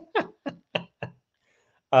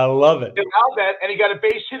 I love it. He allowed that, and he got a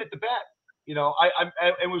base hit at the bat. It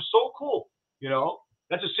was so cool.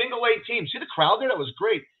 That's a single A team. See the crowd there? That was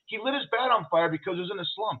great. He lit his bat on fire because he was in a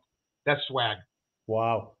slump. That's swag.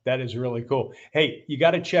 Wow, that is really cool. Hey, you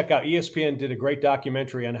got to check out, ESPN did a great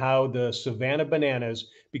documentary on how the Savannah Bananas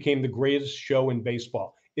became the greatest show in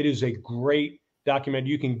baseball. It is a great documentary.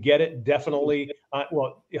 You can get it definitely.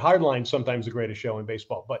 Hardline's sometimes the greatest show in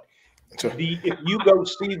baseball, but if you go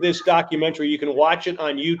see this documentary, you can watch it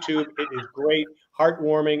on YouTube. It is great,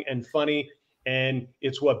 heartwarming, and funny, and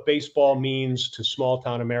it's what baseball means to small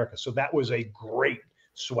town America. So that was a great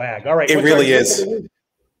swag. All right, it really is.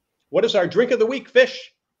 What is our drink of the week,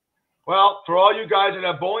 Fish? Well, for all you guys that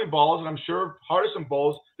have bowling balls, and I'm sure Hardison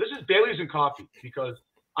bowls, this is Bailey's and coffee, because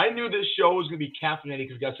I knew this show was going to be caffeinated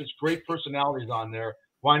because we got such great personalities on there.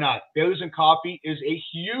 Why not? Bailey's and coffee is a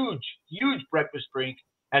huge, huge breakfast drink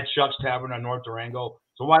at Chuck's Tavern on North Durango.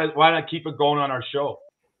 So why not keep it going on our show?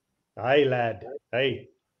 Aye, lad. Hey,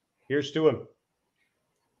 here's to him.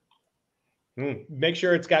 Make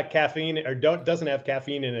sure it's got caffeine or doesn't have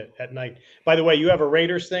caffeine in it at night. By the way, you have a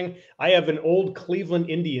Raiders thing. I have an old Cleveland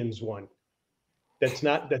Indians one that's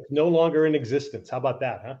no longer in existence. How about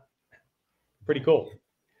that, huh? Pretty cool.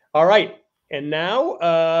 All right. And now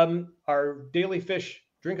our Daily Fish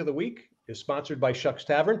Drink of the Week is sponsored by Shucks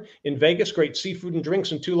Tavern in Vegas. Great seafood and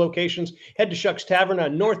drinks in 2 locations. Head to Shucks Tavern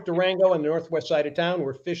on North Durango on the northwest side of town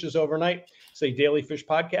where fish is overnight. Say Daily Fish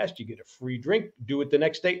Podcast. You get a free drink. Do it the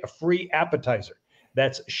next day, a free appetizer.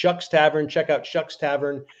 That's Shucks Tavern. Check out Shucks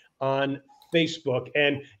Tavern on Facebook.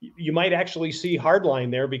 And you might actually see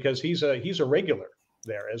Hardline there because he's a regular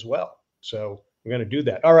there as well. So we're going to do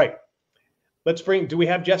that. All right. Do we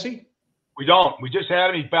have Jesse? We don't. We just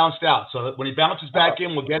had him. He bounced out. So when he bounces back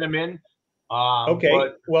in, we'll get him in.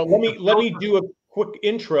 Okay. Well, let me do a quick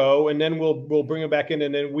intro, and then we'll bring him back in,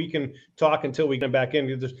 and then we can talk until we get him back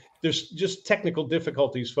in. There's just technical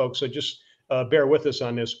difficulties, folks. So just bear with us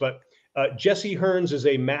on this. But Jesse Hearns is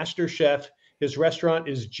a master chef. His restaurant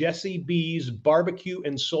is Jesse B's Barbecue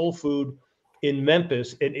and Soul Food in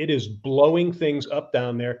Memphis, and it is blowing things up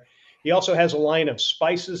down there. He also has a line of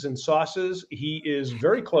spices and sauces. He is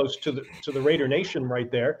very close to the Raider Nation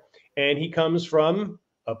right there, and he comes from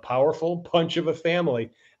a powerful punch of a family.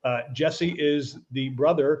 Jesse is the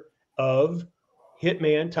brother of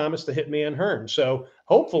Hitman Thomas the Hitman Hearns. So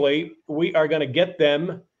hopefully we are going to get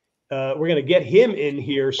them. We're going to get him in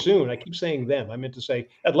here soon. I keep saying them. I meant to say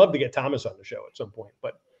I'd love to get Thomas on the show at some point,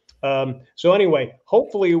 but. So anyway,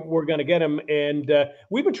 hopefully we're going to get him, and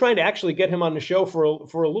we've been trying to actually get him on the show for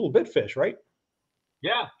a little bit, Fish, right?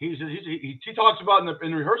 Yeah, he talks about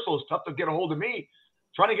in rehearsal. It's tough to get a hold of me.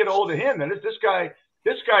 Trying to get a hold of him, and it's this guy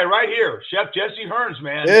right here, Chef Jesse Hearns,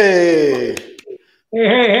 man.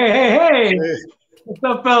 Hey, what's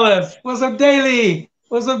up, fellas? What's up, Daily?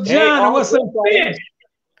 What's up, John? And what's up, Fish?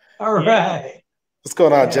 All right. What's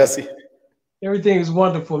going on, Jesse? Everything is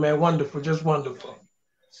wonderful, man. Wonderful, just wonderful.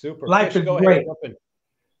 Super. Life is great.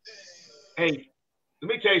 Hey, let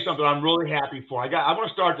me tell you something I'm really happy for. I want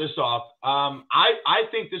to start this off. I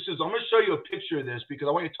think this is, I'm going to show you a picture of this because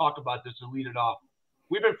I want you to talk about this and lead it off.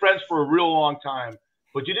 We've been friends for a real long time,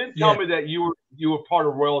 but you didn't tell me that you were part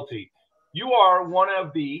of royalty. You are one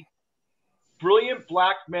of the brilliant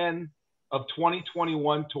black men of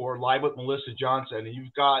 2021 tour, live with Melissa Johnson. And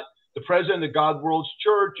you've got the president of God World's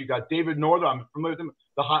Church. You got David Northern. I'm familiar with him.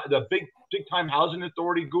 The big time housing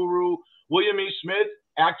authority guru, William E. Smith,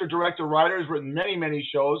 actor, director, writer, has written many, many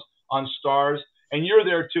shows on Stars, and you're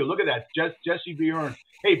there too. Look at that, Jesse B. Hearns.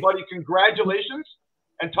 Hey, buddy, congratulations,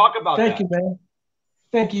 and talk about that. Thank you, man.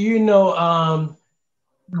 Thank you. You know,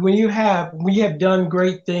 when you have done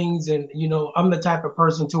great things, and you know, I'm the type of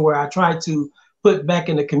person to where I try to put back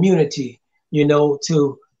in the community, you know,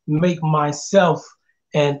 to make myself,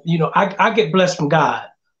 and you know, I get blessed from God,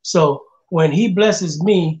 so. When he blesses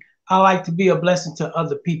me, I like to be a blessing to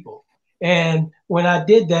other people. And when I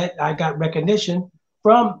did that, I got recognition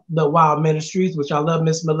from the Wild Ministries, which I love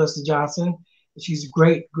Miss Melissa Johnson. She's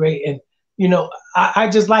great. And, you know, I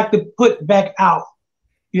just like to put back out,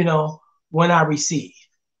 you know, when I receive,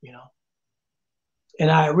 you know. And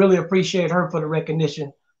I really appreciate her for the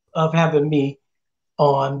recognition of having me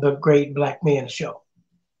on the Great Black Man Show.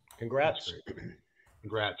 Congrats.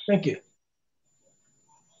 Thank you.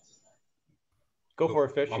 Go for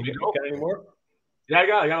it, Fish. You got any more? Yeah, I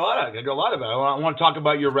got a lot of it. I want to talk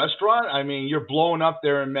about your restaurant. I mean, you're blowing up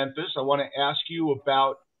there in Memphis. I want to ask you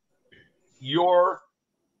about your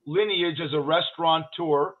lineage as a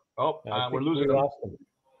restaurateur. Oh, we're losing him.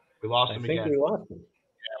 We lost him again. We lost him.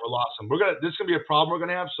 Yeah, we lost him. This is gonna be a problem we're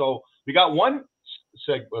gonna have. So we got one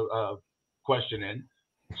question in.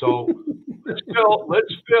 So let's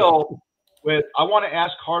fill with. I want to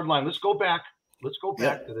ask Hardline. Let's go back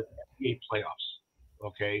to the NBA playoffs.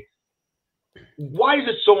 Okay. Why is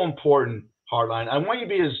it so important, Hardline? I want you to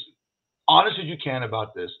be as honest as you can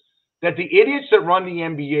about this. That the idiots that run the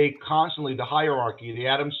NBA constantly, the hierarchy, the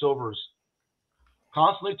Adam Silvers,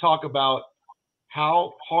 constantly talk about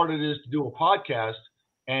how hard it is to do a podcast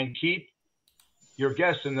and keep your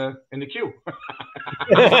guests in the queue.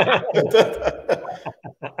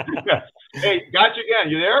 Hey, got you again.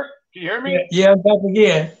 You there? Can you hear me? Yeah, I'm back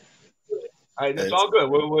again. All right, it's all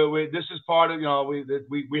good. This is part of, you know,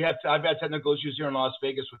 I've had technical issues here in Las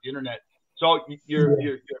Vegas with the internet. So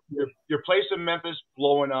your place in Memphis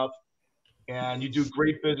blowing up, and you do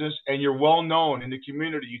great business, and you're well known in the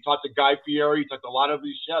community. You talked to Guy Fieri, you talked to a lot of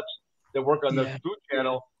these chefs that work on the Food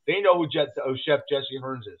Channel. They know who Chef Jesse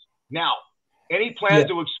Hearns is. Now, any plans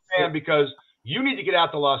to expand, because you need to get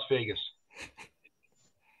out to Las Vegas?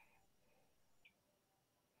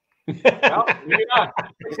 Well, maybe not.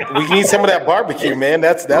 We need some of that barbecue, man.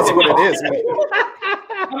 That's what it is.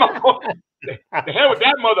 The hell with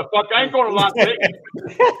that motherfucker. I ain't going to Las Vegas.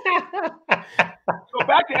 So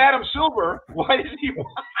back to Adam Silver. Why does he want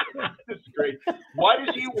this is great. Why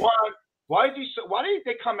did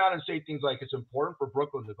they come out and say things like it's important for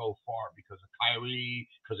Brooklyn to go far because of Kyrie,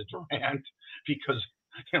 because of Durant, because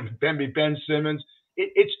Ben Simmons?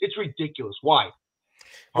 It's ridiculous. Why?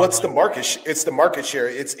 Well, it's the market. It's the market share.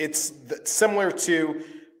 It's similar to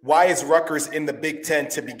why is Rutgers in the Big Ten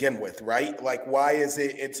to begin with, right? Like, why is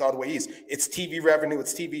it's all the way east? It's TV revenue.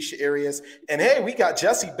 It's TV areas. And hey, we got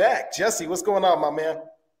Jessie back. Jessie, what's going on, my man?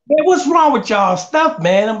 Man, what's wrong with y'all stuff,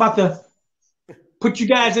 man? I'm about to put you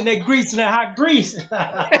guys in that grease, in that hot grease.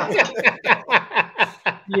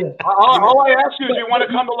 Yeah. All I ask you is you want to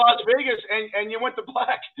come to Las Vegas and you went to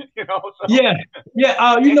black, So. Yeah.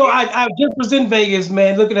 I just was in Vegas,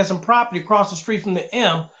 man, looking at some property across the street from the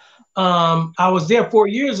M. I was there 4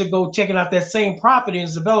 years ago checking out that same property and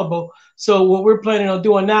it's available. So what we're planning on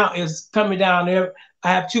doing now is coming down there. I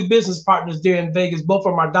have 2 business partners there in Vegas. Both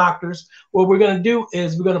of them are doctors. What we're going to do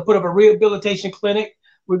is we're going to put up a rehabilitation clinic.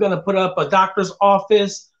 We're going to put up a doctor's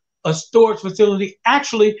office, a storage facility.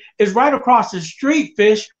 Actually, it's right across the street,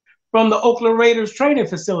 Fish, from the Oakland Raiders training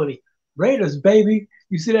facility. Raiders, baby.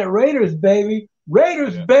 You see that? Raiders, baby.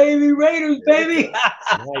 Raiders, baby. Raiders, baby.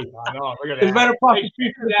 I know. Look at that. It's right across the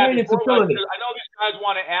street from the training facility. I know these guys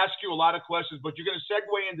want to ask you a lot of questions, but you're going to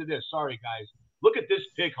segue into this. Sorry, guys. Look at this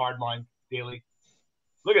pick, Hardline Daily.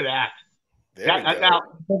 Look at that. Now,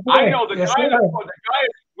 I know the guy is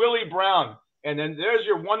Willie Brown. And then there's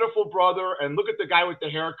your wonderful brother. And look at the guy with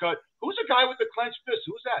the haircut. Who's the guy with the clenched fist?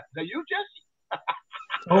 Who's that? Is that you, Jesse?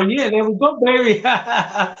 Oh, yeah. There we go, baby.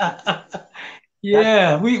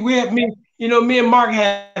 Yeah. Me and Mark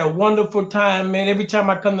had a wonderful time, man. Every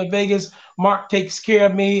time I come to Vegas, Mark takes care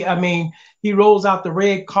of me. I mean, he rolls out the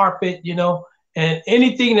red carpet, and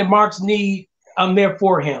anything that Mark's need, I'm there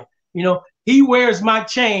for him. He wears my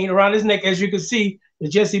chain around his neck, as you can see, the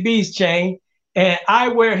Jesse B's chain. And I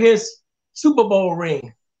wear his Super Bowl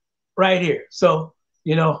ring right here. So,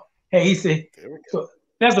 hey, he said, so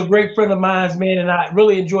that's a great friend of mine, man, and I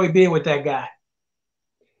really enjoy being with that guy.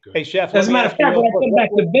 Hey, Chef. As a matter of fact, when I come back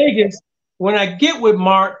to Vegas, when I get with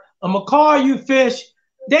Mark, I'm going to call you, Fish.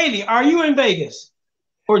 Daily, are you in Vegas?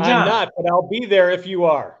 Or John? I'm not, but I'll be there if you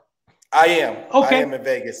are. I am. Okay. I am in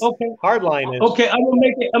Vegas. Okay. Hardline is. Okay, I'm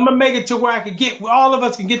gonna make it to where I can all of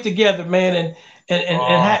us can get together, man,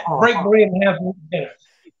 and break bread and have some dinner.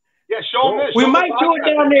 Yeah, show them this. We might do it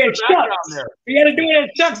down there at Chuck's. We got to do it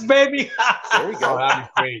at Chuck's, baby. There we go. That'd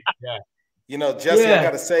be great. Yeah. Jesse, I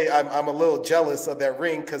got to say, I'm a little jealous of that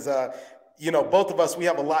ring because, both of us, we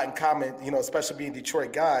have a lot in common, especially being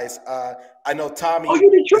Detroit guys. I know Tommy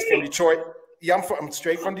is from Detroit. Yeah, I'm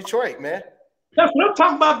straight from Detroit, man. That's what I'm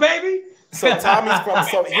talking about, baby. So Tommy's from.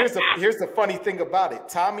 So here's the funny thing about it.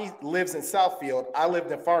 Tommy lives in Southfield. I lived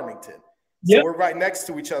in Farmington. So we're right next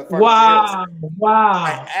to each other. Wow.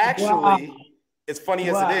 I actually, as funny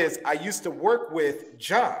as it is, I used to work with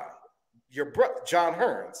John, your brother, John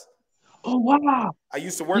Hearns. Oh, wow. I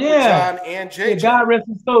used to work with John and JJ. God rest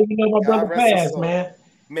his soul. My brother passed, man.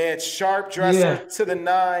 Man, sharp dresser to the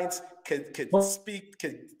nines, could speak,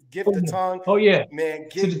 could give the tongue. Oh, yeah. Man,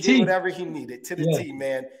 give whatever he needed to the T,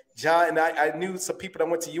 man. John, and I knew some people that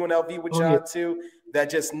went to UNLV with John, too, that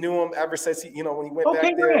just knew him ever since, when he went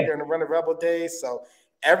back there during the Run of Rebel days. So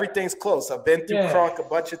everything's close. I've been through Kronk a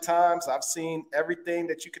bunch of times. I've seen everything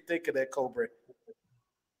that you could think of that Cobra.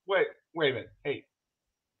 Wait a minute. Hey.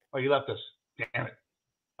 Oh, you left us. Damn it.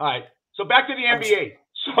 All right. So back to the NBA.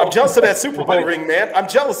 I'm jealous of that Super Bowl ring, man. I'm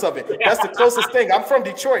jealous of it. That's the closest thing. I'm from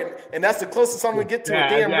Detroit, and that's the closest I'm going to get to a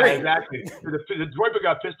damn ring. Exactly. The Detroit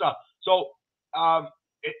got pissed off. So,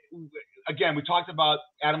 again, we talked about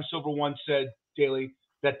Adam Silver once said, Daily,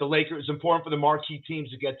 that the Lakers, it's important for the marquee teams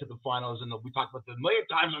to get to the finals. And we talked about this a million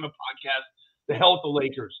times on the podcast, the hell with the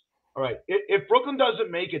Lakers. All right. If Brooklyn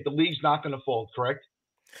doesn't make it, the league's not going to fold, correct?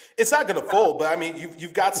 It's not going to fold, but I mean,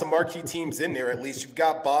 you've got some marquee teams in there at least. You've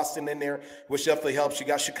got Boston in there, which definitely helps. You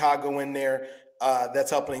got Chicago in there.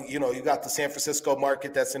 That's helping. You got the San Francisco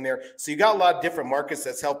market that's in there. So you got a lot of different markets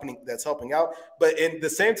that's helping out. But in the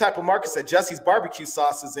same type of markets that Jesse's barbecue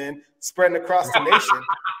sauce is in, spreading across the nation.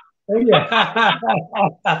 Oh,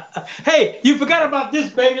 yeah. Hey, you forgot about this,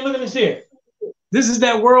 baby. Look at this here. This is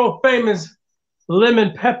that world famous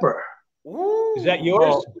lemon pepper. Ooh. Is that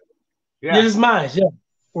yours? Yeah. This is mine. Yeah.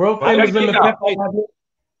 World famous lemon pepper.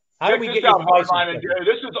 How do we get your license?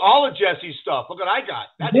 This is all of Jesse's stuff. Look what I got.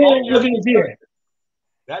 That's look at here.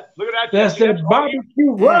 Look at that. That's Jesse. that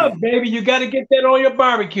barbecue rub, baby. You got to get that on your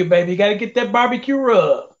barbecue, baby. You got to get that barbecue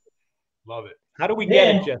rub. Love it. How do we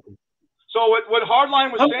get it, Jesse? So what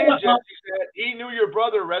Hardline was saying, Jesse, said he knew your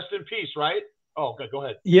brother. Rest in peace, right? Oh, okay, go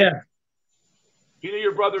ahead. Yeah. He knew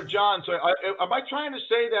your brother John. So am I trying to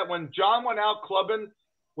say that when John went out clubbing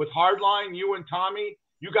with Hardline, you and Tommy,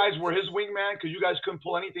 you guys were his wingman because you guys couldn't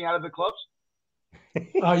pull anything out of the clubs?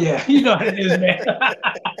 Oh yeah, you know how it is, man.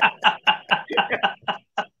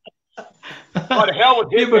 Oh, the hell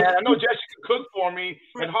with him, man. I know Jesse can cook for me,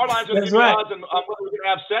 and Hardline's going to give me odds on whether we're going to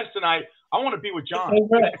have sex tonight. I want to be with John.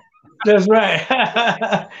 That's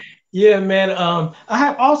right. Yeah, man.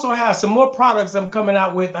 I also have some more products I'm coming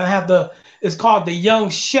out with. I have it's called the Young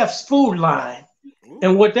Chef's Food Line.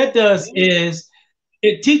 And what that does is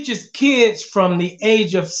it teaches kids from the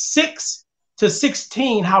age of 6 to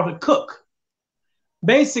 16 how to cook.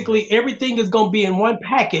 Basically, everything is going to be in one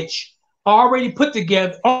package, already put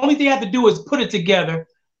together. Only thing they have to do is put it together,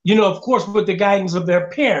 of course, with the guidance of their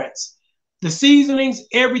parents. The seasonings,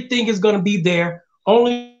 everything is going to be there.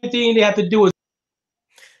 Only thing they have to do is.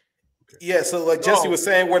 Yeah, so like Jesse was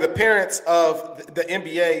saying, we're the parents of the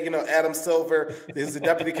NBA, Adam Silver is the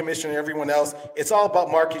deputy commissioner, everyone else. It's all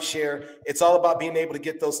about market share. It's all about being able to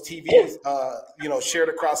get those TVs, shared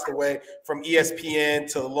across the way from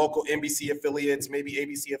ESPN to the local NBC affiliates, maybe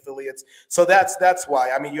ABC affiliates. So that's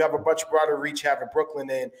why. I mean, you have a much broader reach having Brooklyn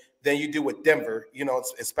than you do with Denver,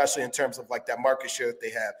 especially in terms of like that market share that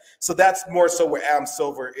they have. So that's more so where Adam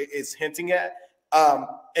Silver is hinting at.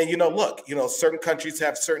 And look, certain countries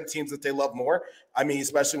have certain teams that they love more. I mean,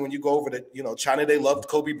 especially when you go over to, China, they loved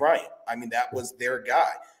Kobe Bryant. I mean, that was their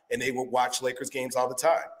guy, and they would watch Lakers games all the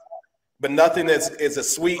time. But nothing is as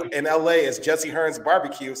sweet in LA as Jesse Hearns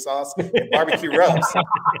barbecue sauce and barbecue rubs.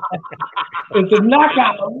 It's a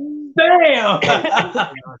knockout. Bam!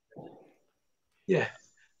 Yeah.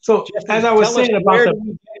 So Jesse, as I was saying about where do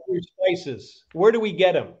we get your spices? Where do we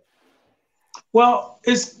get them? Well,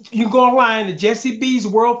 you go online to Jesse B's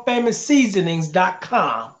World Famous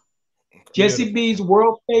Seasonings.com. Jesse B's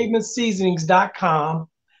World Famous Seasonings.com.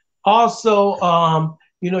 Also,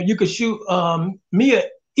 you can shoot me an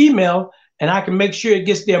email and I can make sure it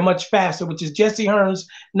gets there much faster, which is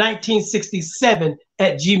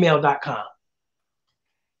jessehearns1967@gmail.com.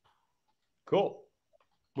 Cool.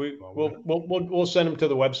 We'll send them to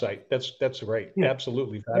the website. That's great. Yeah.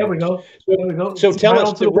 Absolutely. There we go. So tell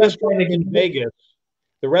us the restaurant in Vegas.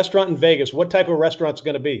 The restaurant in Vegas. What type of restaurant it's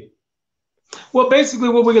going to be? Well, basically,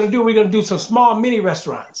 what we're going to do, we're going to do some small mini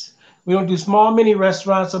restaurants. We're going to do small mini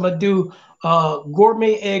restaurants. I'm going to do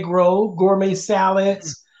gourmet egg roll, gourmet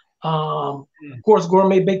salads, of course,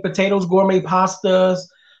 gourmet baked potatoes, gourmet pastas,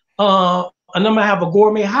 and I'm going to have a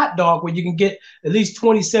gourmet hot dog where you can get at least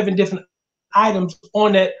 27 different items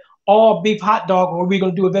on that all beef hot dog, or we're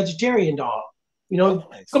going to do a vegetarian dog.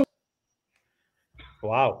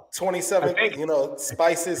 Wow. 27,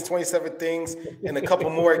 spices, 27 things, and a couple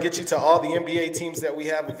more get you to all the NBA teams that we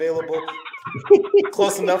have available.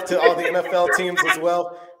 Close enough to all the NFL teams as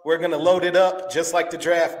well. We're going to load it up just like the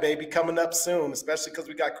draft, baby, coming up soon, especially because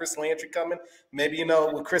we got Chris Landry coming. Maybe,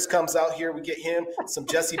 when Chris comes out here, we get him some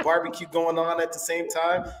Jesse barbecue going on at the same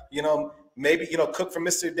time. Maybe, cook for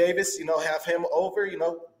Mr. Davis, have him over,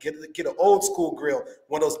 get an old school grill,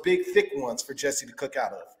 one of those big, thick ones for Jesse to cook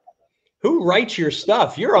out of. Who writes your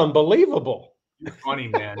stuff? You're unbelievable. You're funny,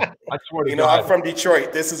 man. I swear to God. I'm from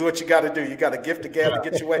Detroit. This is what you got to do. You got to gift the gab to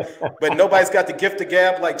get your way. But nobody's got the gift the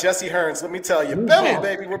gab like Jesse Hearns. Let me tell you. Boom,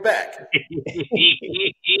 baby, we're back. This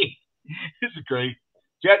is great.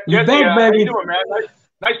 Jesse, how you doing, man?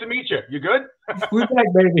 Nice to meet you. You good? We're back,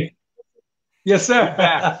 baby. Yes, sir.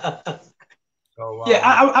 So,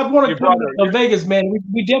 I want to come to Vegas, man.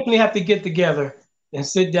 We definitely have to get together and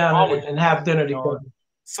sit down and have dinner together.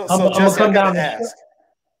 So Jesse, I got to ask.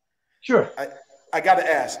 Sure. I got to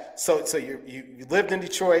ask. So you lived in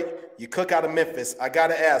Detroit. You cook out of Memphis. I got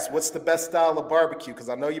to ask, what's the best style of barbecue? Because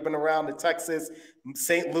I know you've been around in Texas,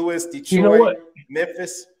 St. Louis, Detroit,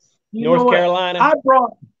 Memphis, North Carolina.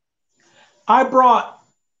 I brought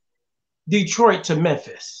Detroit to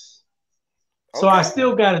Memphis. So I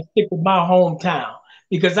still got to stick with my hometown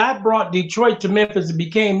because I brought Detroit to Memphis and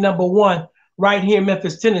became #1 right here in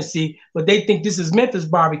Memphis, Tennessee. But they think this is Memphis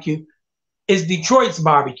barbecue. It's Detroit's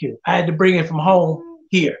barbecue. I had to bring it from home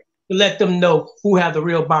here to let them know who had the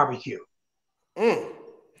real barbecue. Man,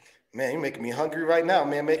 you're making me hungry right now,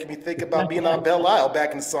 man. Making me think about being on Belle Isle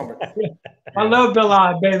back in the summer. I love Belle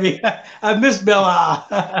Isle, baby. I miss Belle Isle.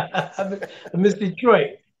 I miss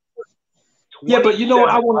Detroit. Yeah, but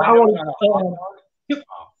I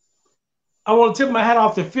want to tip my hat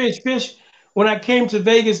off to Fish. Fish, when I came to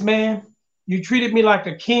Vegas, man, you treated me like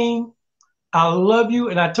a king. I love you,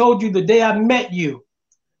 and I told you the day I met you,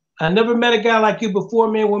 I never met a guy like you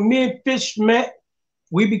before, man. When me and Fish met,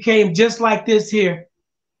 we became just like this here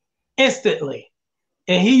instantly.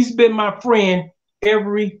 And he's been my friend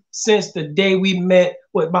ever since the day we met,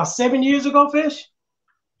 what, about 7 years ago, Fish?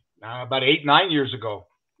 About 8, 9 years ago.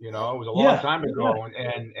 You know, it was a long time ago.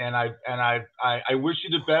 And I wish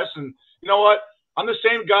you the best. And you know what? I'm the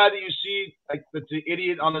same guy that you see, like the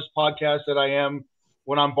idiot on this podcast that I am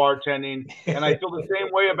when I'm bartending. And I feel the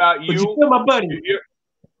same way about you. But you feel my buddy.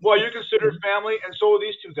 You're considered family, and so are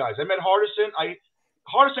these two guys. I met Hardison.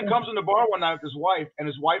 Hardison comes in the bar one night with his wife, and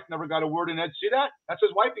his wife never got a word in. See that? That's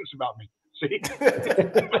his wife thinks about me. See?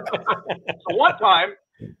 So one time,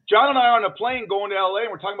 John and I are on a plane going to LA, and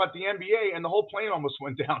we're talking about the NBA, and the whole plane almost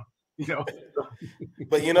went down. You know.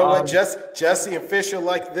 But you know what, Jesse and Fish are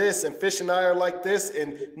like this, and Fish and I are like this,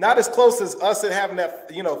 and not as close as us at having that,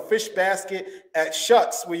 you know, fish basket at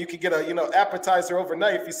Shucks where you could get a, you know, appetizer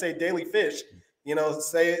overnight if you say Daily Fish. You know,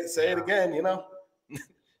 say it again, you know.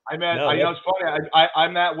 You know, it's funny.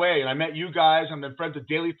 I'm that way, and I met you guys. I've been friends with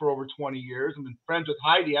Daly for over 20 years. I've been friends with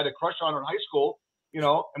Heidi. I had a crush on her in high school, you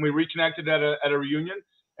know, and we reconnected at a reunion,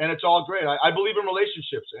 and it's all great. I believe in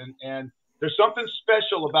relationships, and there's something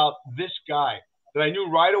special about this guy that I knew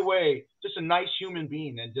right away. Just a nice human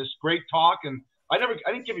being, and just great talk. And I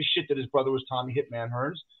didn't give a shit that his brother was Tommy hit Man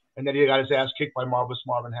Hearns, and that he got his ass kicked by Marvelous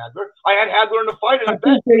Marvin Hagler. I had Hagler in the fight, and I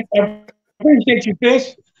appreciate you,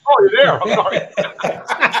 Fish. Oh, you're there. I'm sorry.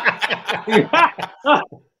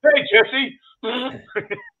 Hey, Jesse.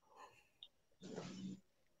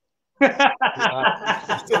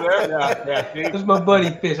 Still there? Yeah. That's my buddy,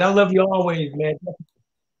 Fish. I love you always, man.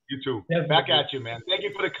 You too. Definitely. Back at you, man. Thank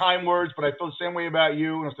you for the kind words, but I feel the same way about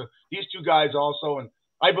you and these two guys also. And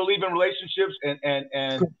I believe in relationships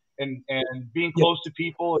and being close to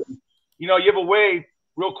people. And, you know, you have a way,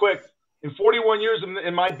 real quick. In 41 years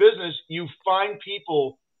in my business, you find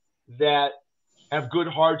people that have good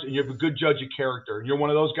hearts, and you have a good judge of character. And you're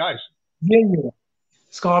one of those guys. Genuine.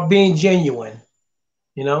 It's called being genuine.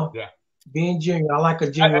 You know? Yeah. Being genuine. I like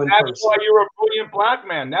a genuine and that's person. why you're a brilliant black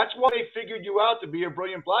man. That's why they figured you out to be a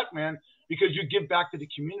brilliant black man, because you give back to the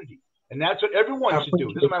community. And that's what everyone should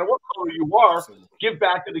do. It doesn't matter what color you are, give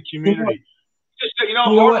back to the community. You know,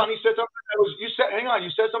 Harlan, you said something that was, you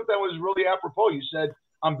said something that was really apropos. You said,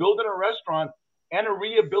 I'm building a restaurant and a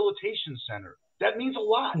rehabilitation center. That means a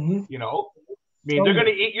lot, you know. I mean, they're going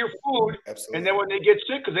to eat your food, and then when they get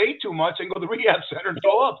sick because they ate too much, they go to the rehab center and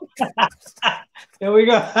throw up. There we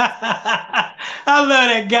go. I love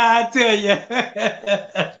that guy, I tell you.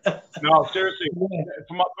 No, seriously,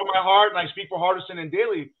 from my heart, and I speak for Hardison and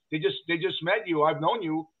Daly. They just met you. I've known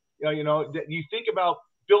you. You know, you think about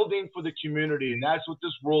building for the community, and that's what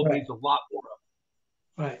this world needs a lot more of.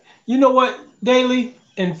 Right. You know what, Daly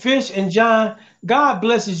and Fish and John, God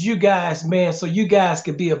blesses you guys, man, so you guys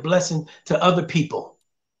could be a blessing to other people.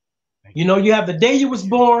 You know, you have the day you was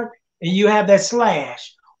born, and you have that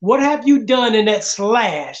slash. What have you done in that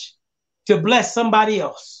slash to bless somebody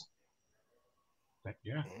else?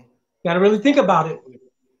 Yeah. Got to really think about it.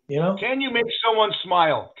 You know? Can you make someone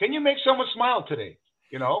smile? Can you make someone smile today?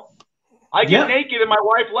 You know? I get naked and my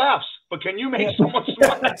wife laughs, but can you make someone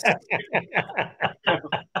smile?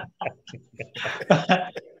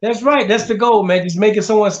 That's right. That's the goal, man. Just making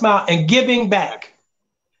someone smile and giving back.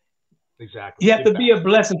 Exactly. You have to be a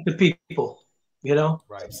blessing to people, you know?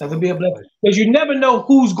 Right. You have to be a blessing. Because you never know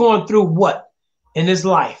who's going through what in this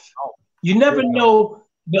life. You never know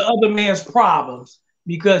the other man's problems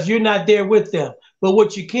because you're not there with them. But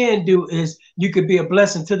what you can do is you could be a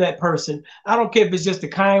blessing to that person. I don't care if it's just a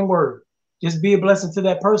kind word. Just be a blessing to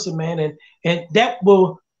that person, man. And that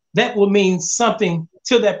will mean something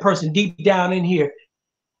to that person deep down in here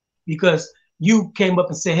because you came up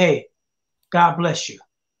and said, hey, God bless you.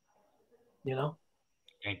 You know?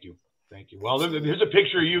 Thank you. Thank you. Well, here's a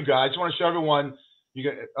picture of you guys. I want to show everyone. You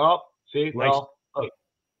got see? Nice. Well, oh,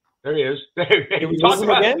 there he is. We'll talk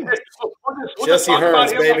about again? Jesse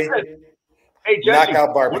Hearns, baby. Hey, Jesse,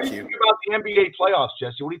 knockout barbecue. What do you think about the NBA playoffs,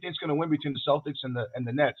 Jesse? What do you think is going to win between the Celtics and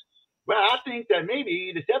the Nets? Well, I think that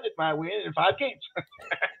maybe the Celtics might win in 5 games.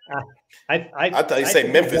 I thought you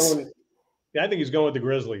said Memphis. I think he's going with the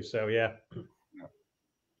Grizzlies. So yeah.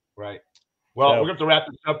 Right. Well, we're going to have to wrap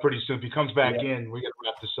this up pretty soon. If he comes back in, we got to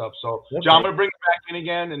wrap this up. So, John, I'm going to bring him back in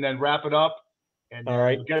again and then wrap it up. And all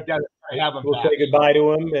right. Get that. Have him we'll back. say goodbye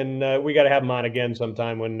to him, and we got to have him on again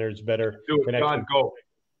sometime when there's better connection. John, go.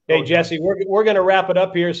 Hey, Jesse, we're going to wrap it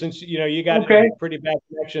up here since, you got a pretty bad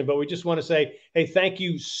connection, but we just want to say, hey, thank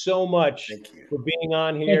you so much for being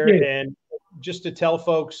on here. And just to tell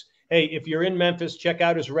folks, hey, if you're in Memphis, check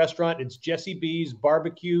out his restaurant. It's Jesse B's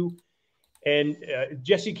Barbecue and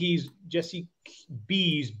Jesse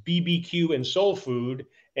B's BBQ and Soul Food.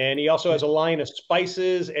 And he also has a line of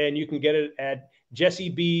spices, and you can get it at Jesse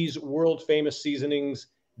B's World Famous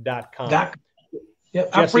Seasonings.com. Yep,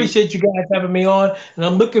 I appreciate you guys having me on, and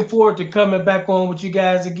I'm looking forward to coming back on with you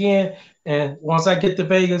guys again. And once I get to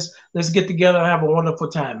Vegas, let's get together and have a wonderful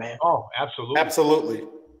time, man. Oh, absolutely. Absolutely.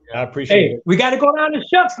 I appreciate it. We got to go down to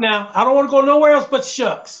Shucks now. I don't want to go nowhere else but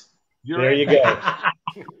Shucks. There you go.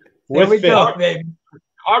 There we go, baby.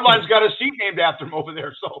 Hardline's got a seat named after him over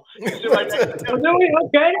there, so he's right next to him.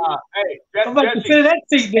 Okay. Hey, I'm about to consider that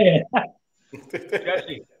seat there.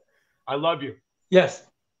 Jesse, I love you. Yes.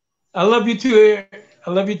 I love you too, Eric.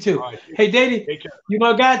 I love you too. Right, hey, Daddy, you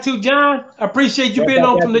my guy too, John. I appreciate you being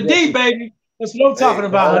on from the D, baby. That's what I'm talking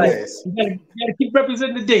about, honey. You gotta keep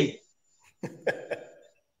representing the D.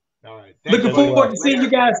 All right. Looking forward to seeing you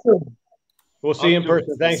guys soon. We'll see you in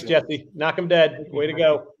person. Thanks, Jesse. Knock 'em dead. Way to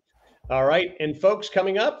go. All right. And folks,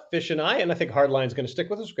 coming up, Fish and I think Hardline's going to stick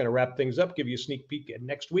with us. We're going to wrap things up, give you a sneak peek at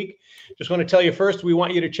next week. Just want to tell you first, we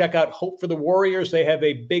want you to check out Hope for the Warriors. They have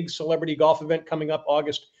a big celebrity golf event coming up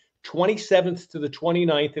August 27th to the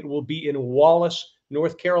 29th. It will be in Wallace,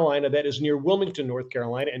 North Carolina. That is near Wilmington, North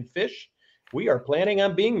Carolina. And Fish, we are planning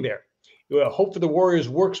on being there. Hope for the Warriors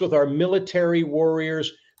works with our military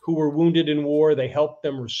warriors who were wounded in war. They help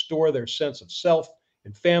them restore their sense of self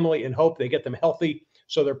and family and hope. They get them healthy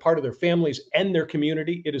so they're part of their families and their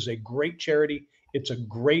community. It is a great charity. It's a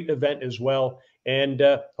great event as well. And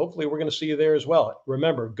hopefully we're going to see you there as well.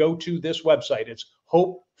 Remember, go to this website. It's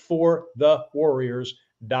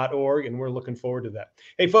hopeforthewarriors.org, and we're looking forward to that.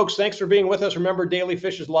 Hey, folks, thanks for being with us. Remember, Daily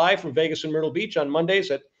Fish is live from Vegas and Myrtle Beach on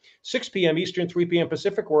Mondays at 6 p.m. Eastern, 3 p.m.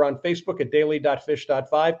 Pacific. We're on Facebook at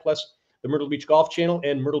daily.fish.5, plus the Myrtle Beach Golf Channel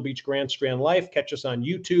and Myrtle Beach Grand Strand Life. Catch us on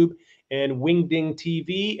YouTube and Wingding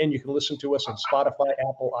TV, and you can listen to us on Spotify,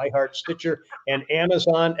 Apple, iHeart, Stitcher, and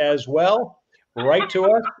Amazon as well. Write to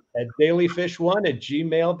us at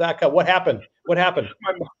dailyfish1@gmail.com. What happened? What happened?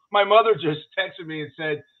 My mother just texted me and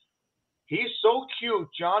said, he's so cute,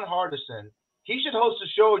 John Hardison. He should host a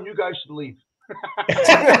show and you guys should leave.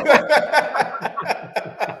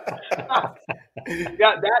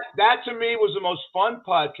 Yeah, that to me was the most fun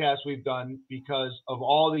podcast we've done because of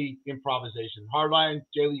all the improvisation. Hardline,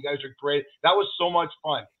 Jaylee, you guys are great. That was so much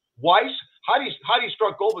fun. Weiss, how do you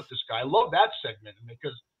struck gold with this guy? I love that segment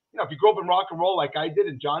because if you grew up in rock and roll like I did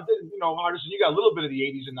and John did, Hardison, you got a little bit of the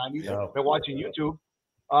 80s and 90s by watching YouTube.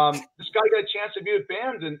 This guy got a chance to be with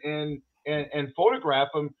bands and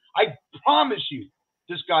photograph them. I promise you,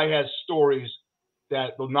 this guy has stories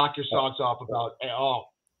that will knock your socks off about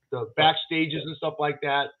the backstages and stuff like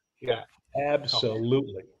that. Yeah,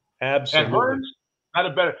 absolutely. And Hearns, not a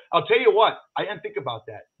better. I'll tell you what, I didn't think about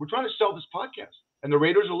that. We're trying to sell this podcast, and the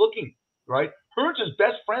Raiders are looking right. Hearns is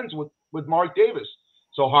best friends with Mark Davis.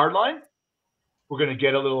 So Hardline, we're gonna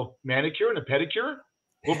get a little manicure and a pedicure.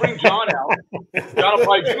 We'll bring John out. John will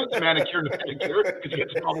probably do the manicure and the pedicure because he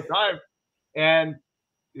gets it all the time. And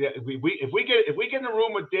yeah, if we get in a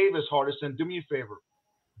room with Davis, Hardison, do me a favor.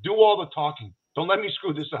 Do all the talking. Don't let me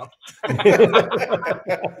screw this up.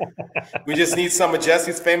 We just need some of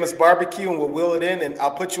Jesse's famous barbecue, and we'll wheel it in, and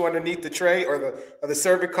I'll put you underneath the tray or the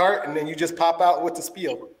serving cart, and then you just pop out with the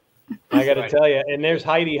spiel. I got to tell you, and there's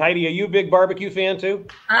Heidi. Heidi, are you a big barbecue fan too?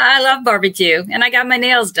 I love barbecue, and I got my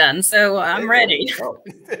nails done, so I'm ready.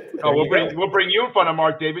 We'll bring you in front of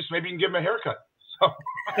Mark Davis. Maybe you can give him a haircut.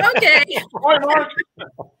 Okay. Hi, Mark.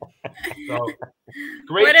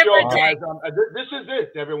 Great Whatever show, it guys. This is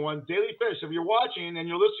it, everyone. Daily Fish. If you're watching and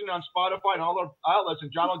you're listening on Spotify and all our outlets,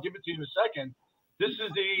 and John will give it to you in a second, this is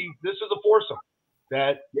a foursome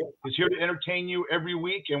that is here to entertain you every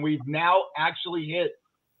week, and we've now actually hit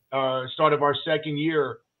start of our second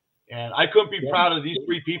year, and I couldn't be proud of these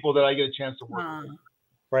three people that I get a chance to work with.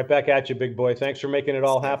 Right back at you, big boy. Thanks for making it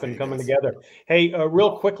all happen, coming together. Hey,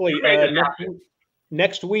 real quickly,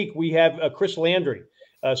 next week we have Chris Landry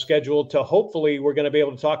scheduled to. Hopefully, we're going to be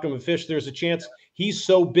able to talk to him and Fish. There's a chance he's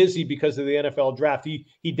so busy because of the NFL draft.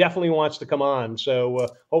 He definitely wants to come on. So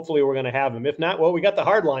hopefully we're going to have him. If not, well, we got the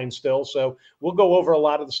hard line still. So we'll go over a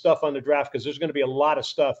lot of the stuff on the draft because there's going to be a lot of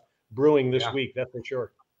stuff brewing this week. That's for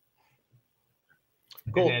sure.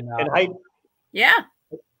 Cool. And Heidi,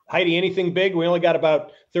 Heidi, anything big? We only got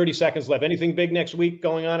about 30 seconds left. Anything big next week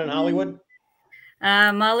going on in Hollywood?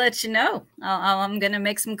 I'll let you know. I'm going to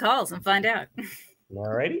make some calls and find out. All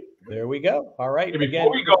righty. There we go. All right.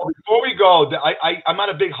 Before we go, I'm not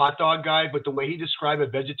a big hot dog guy, but the way he described a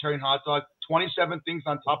vegetarian hot dog, 27 things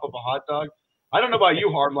on top of a hot dog. I don't know about you,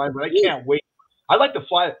 Hardline, but I can't wait. I like to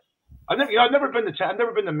fly. I've never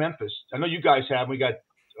been to Memphis. I know you guys have. We got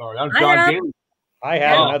John Daly. I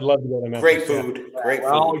haven't. I'd love to go to Memphis. Great food. Great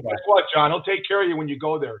Well, food. guess what, John? He'll take care of you when you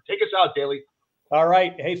go there. Take us out, Daly. All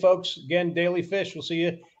right. Hey, folks. Again, Daily Fish. We'll see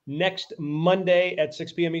you next Monday at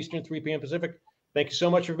 6 p.m. Eastern, 3 p.m. Pacific. Thank you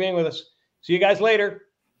so much for being with us. See you guys later.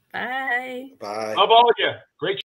 Bye. Bye. Love all of you.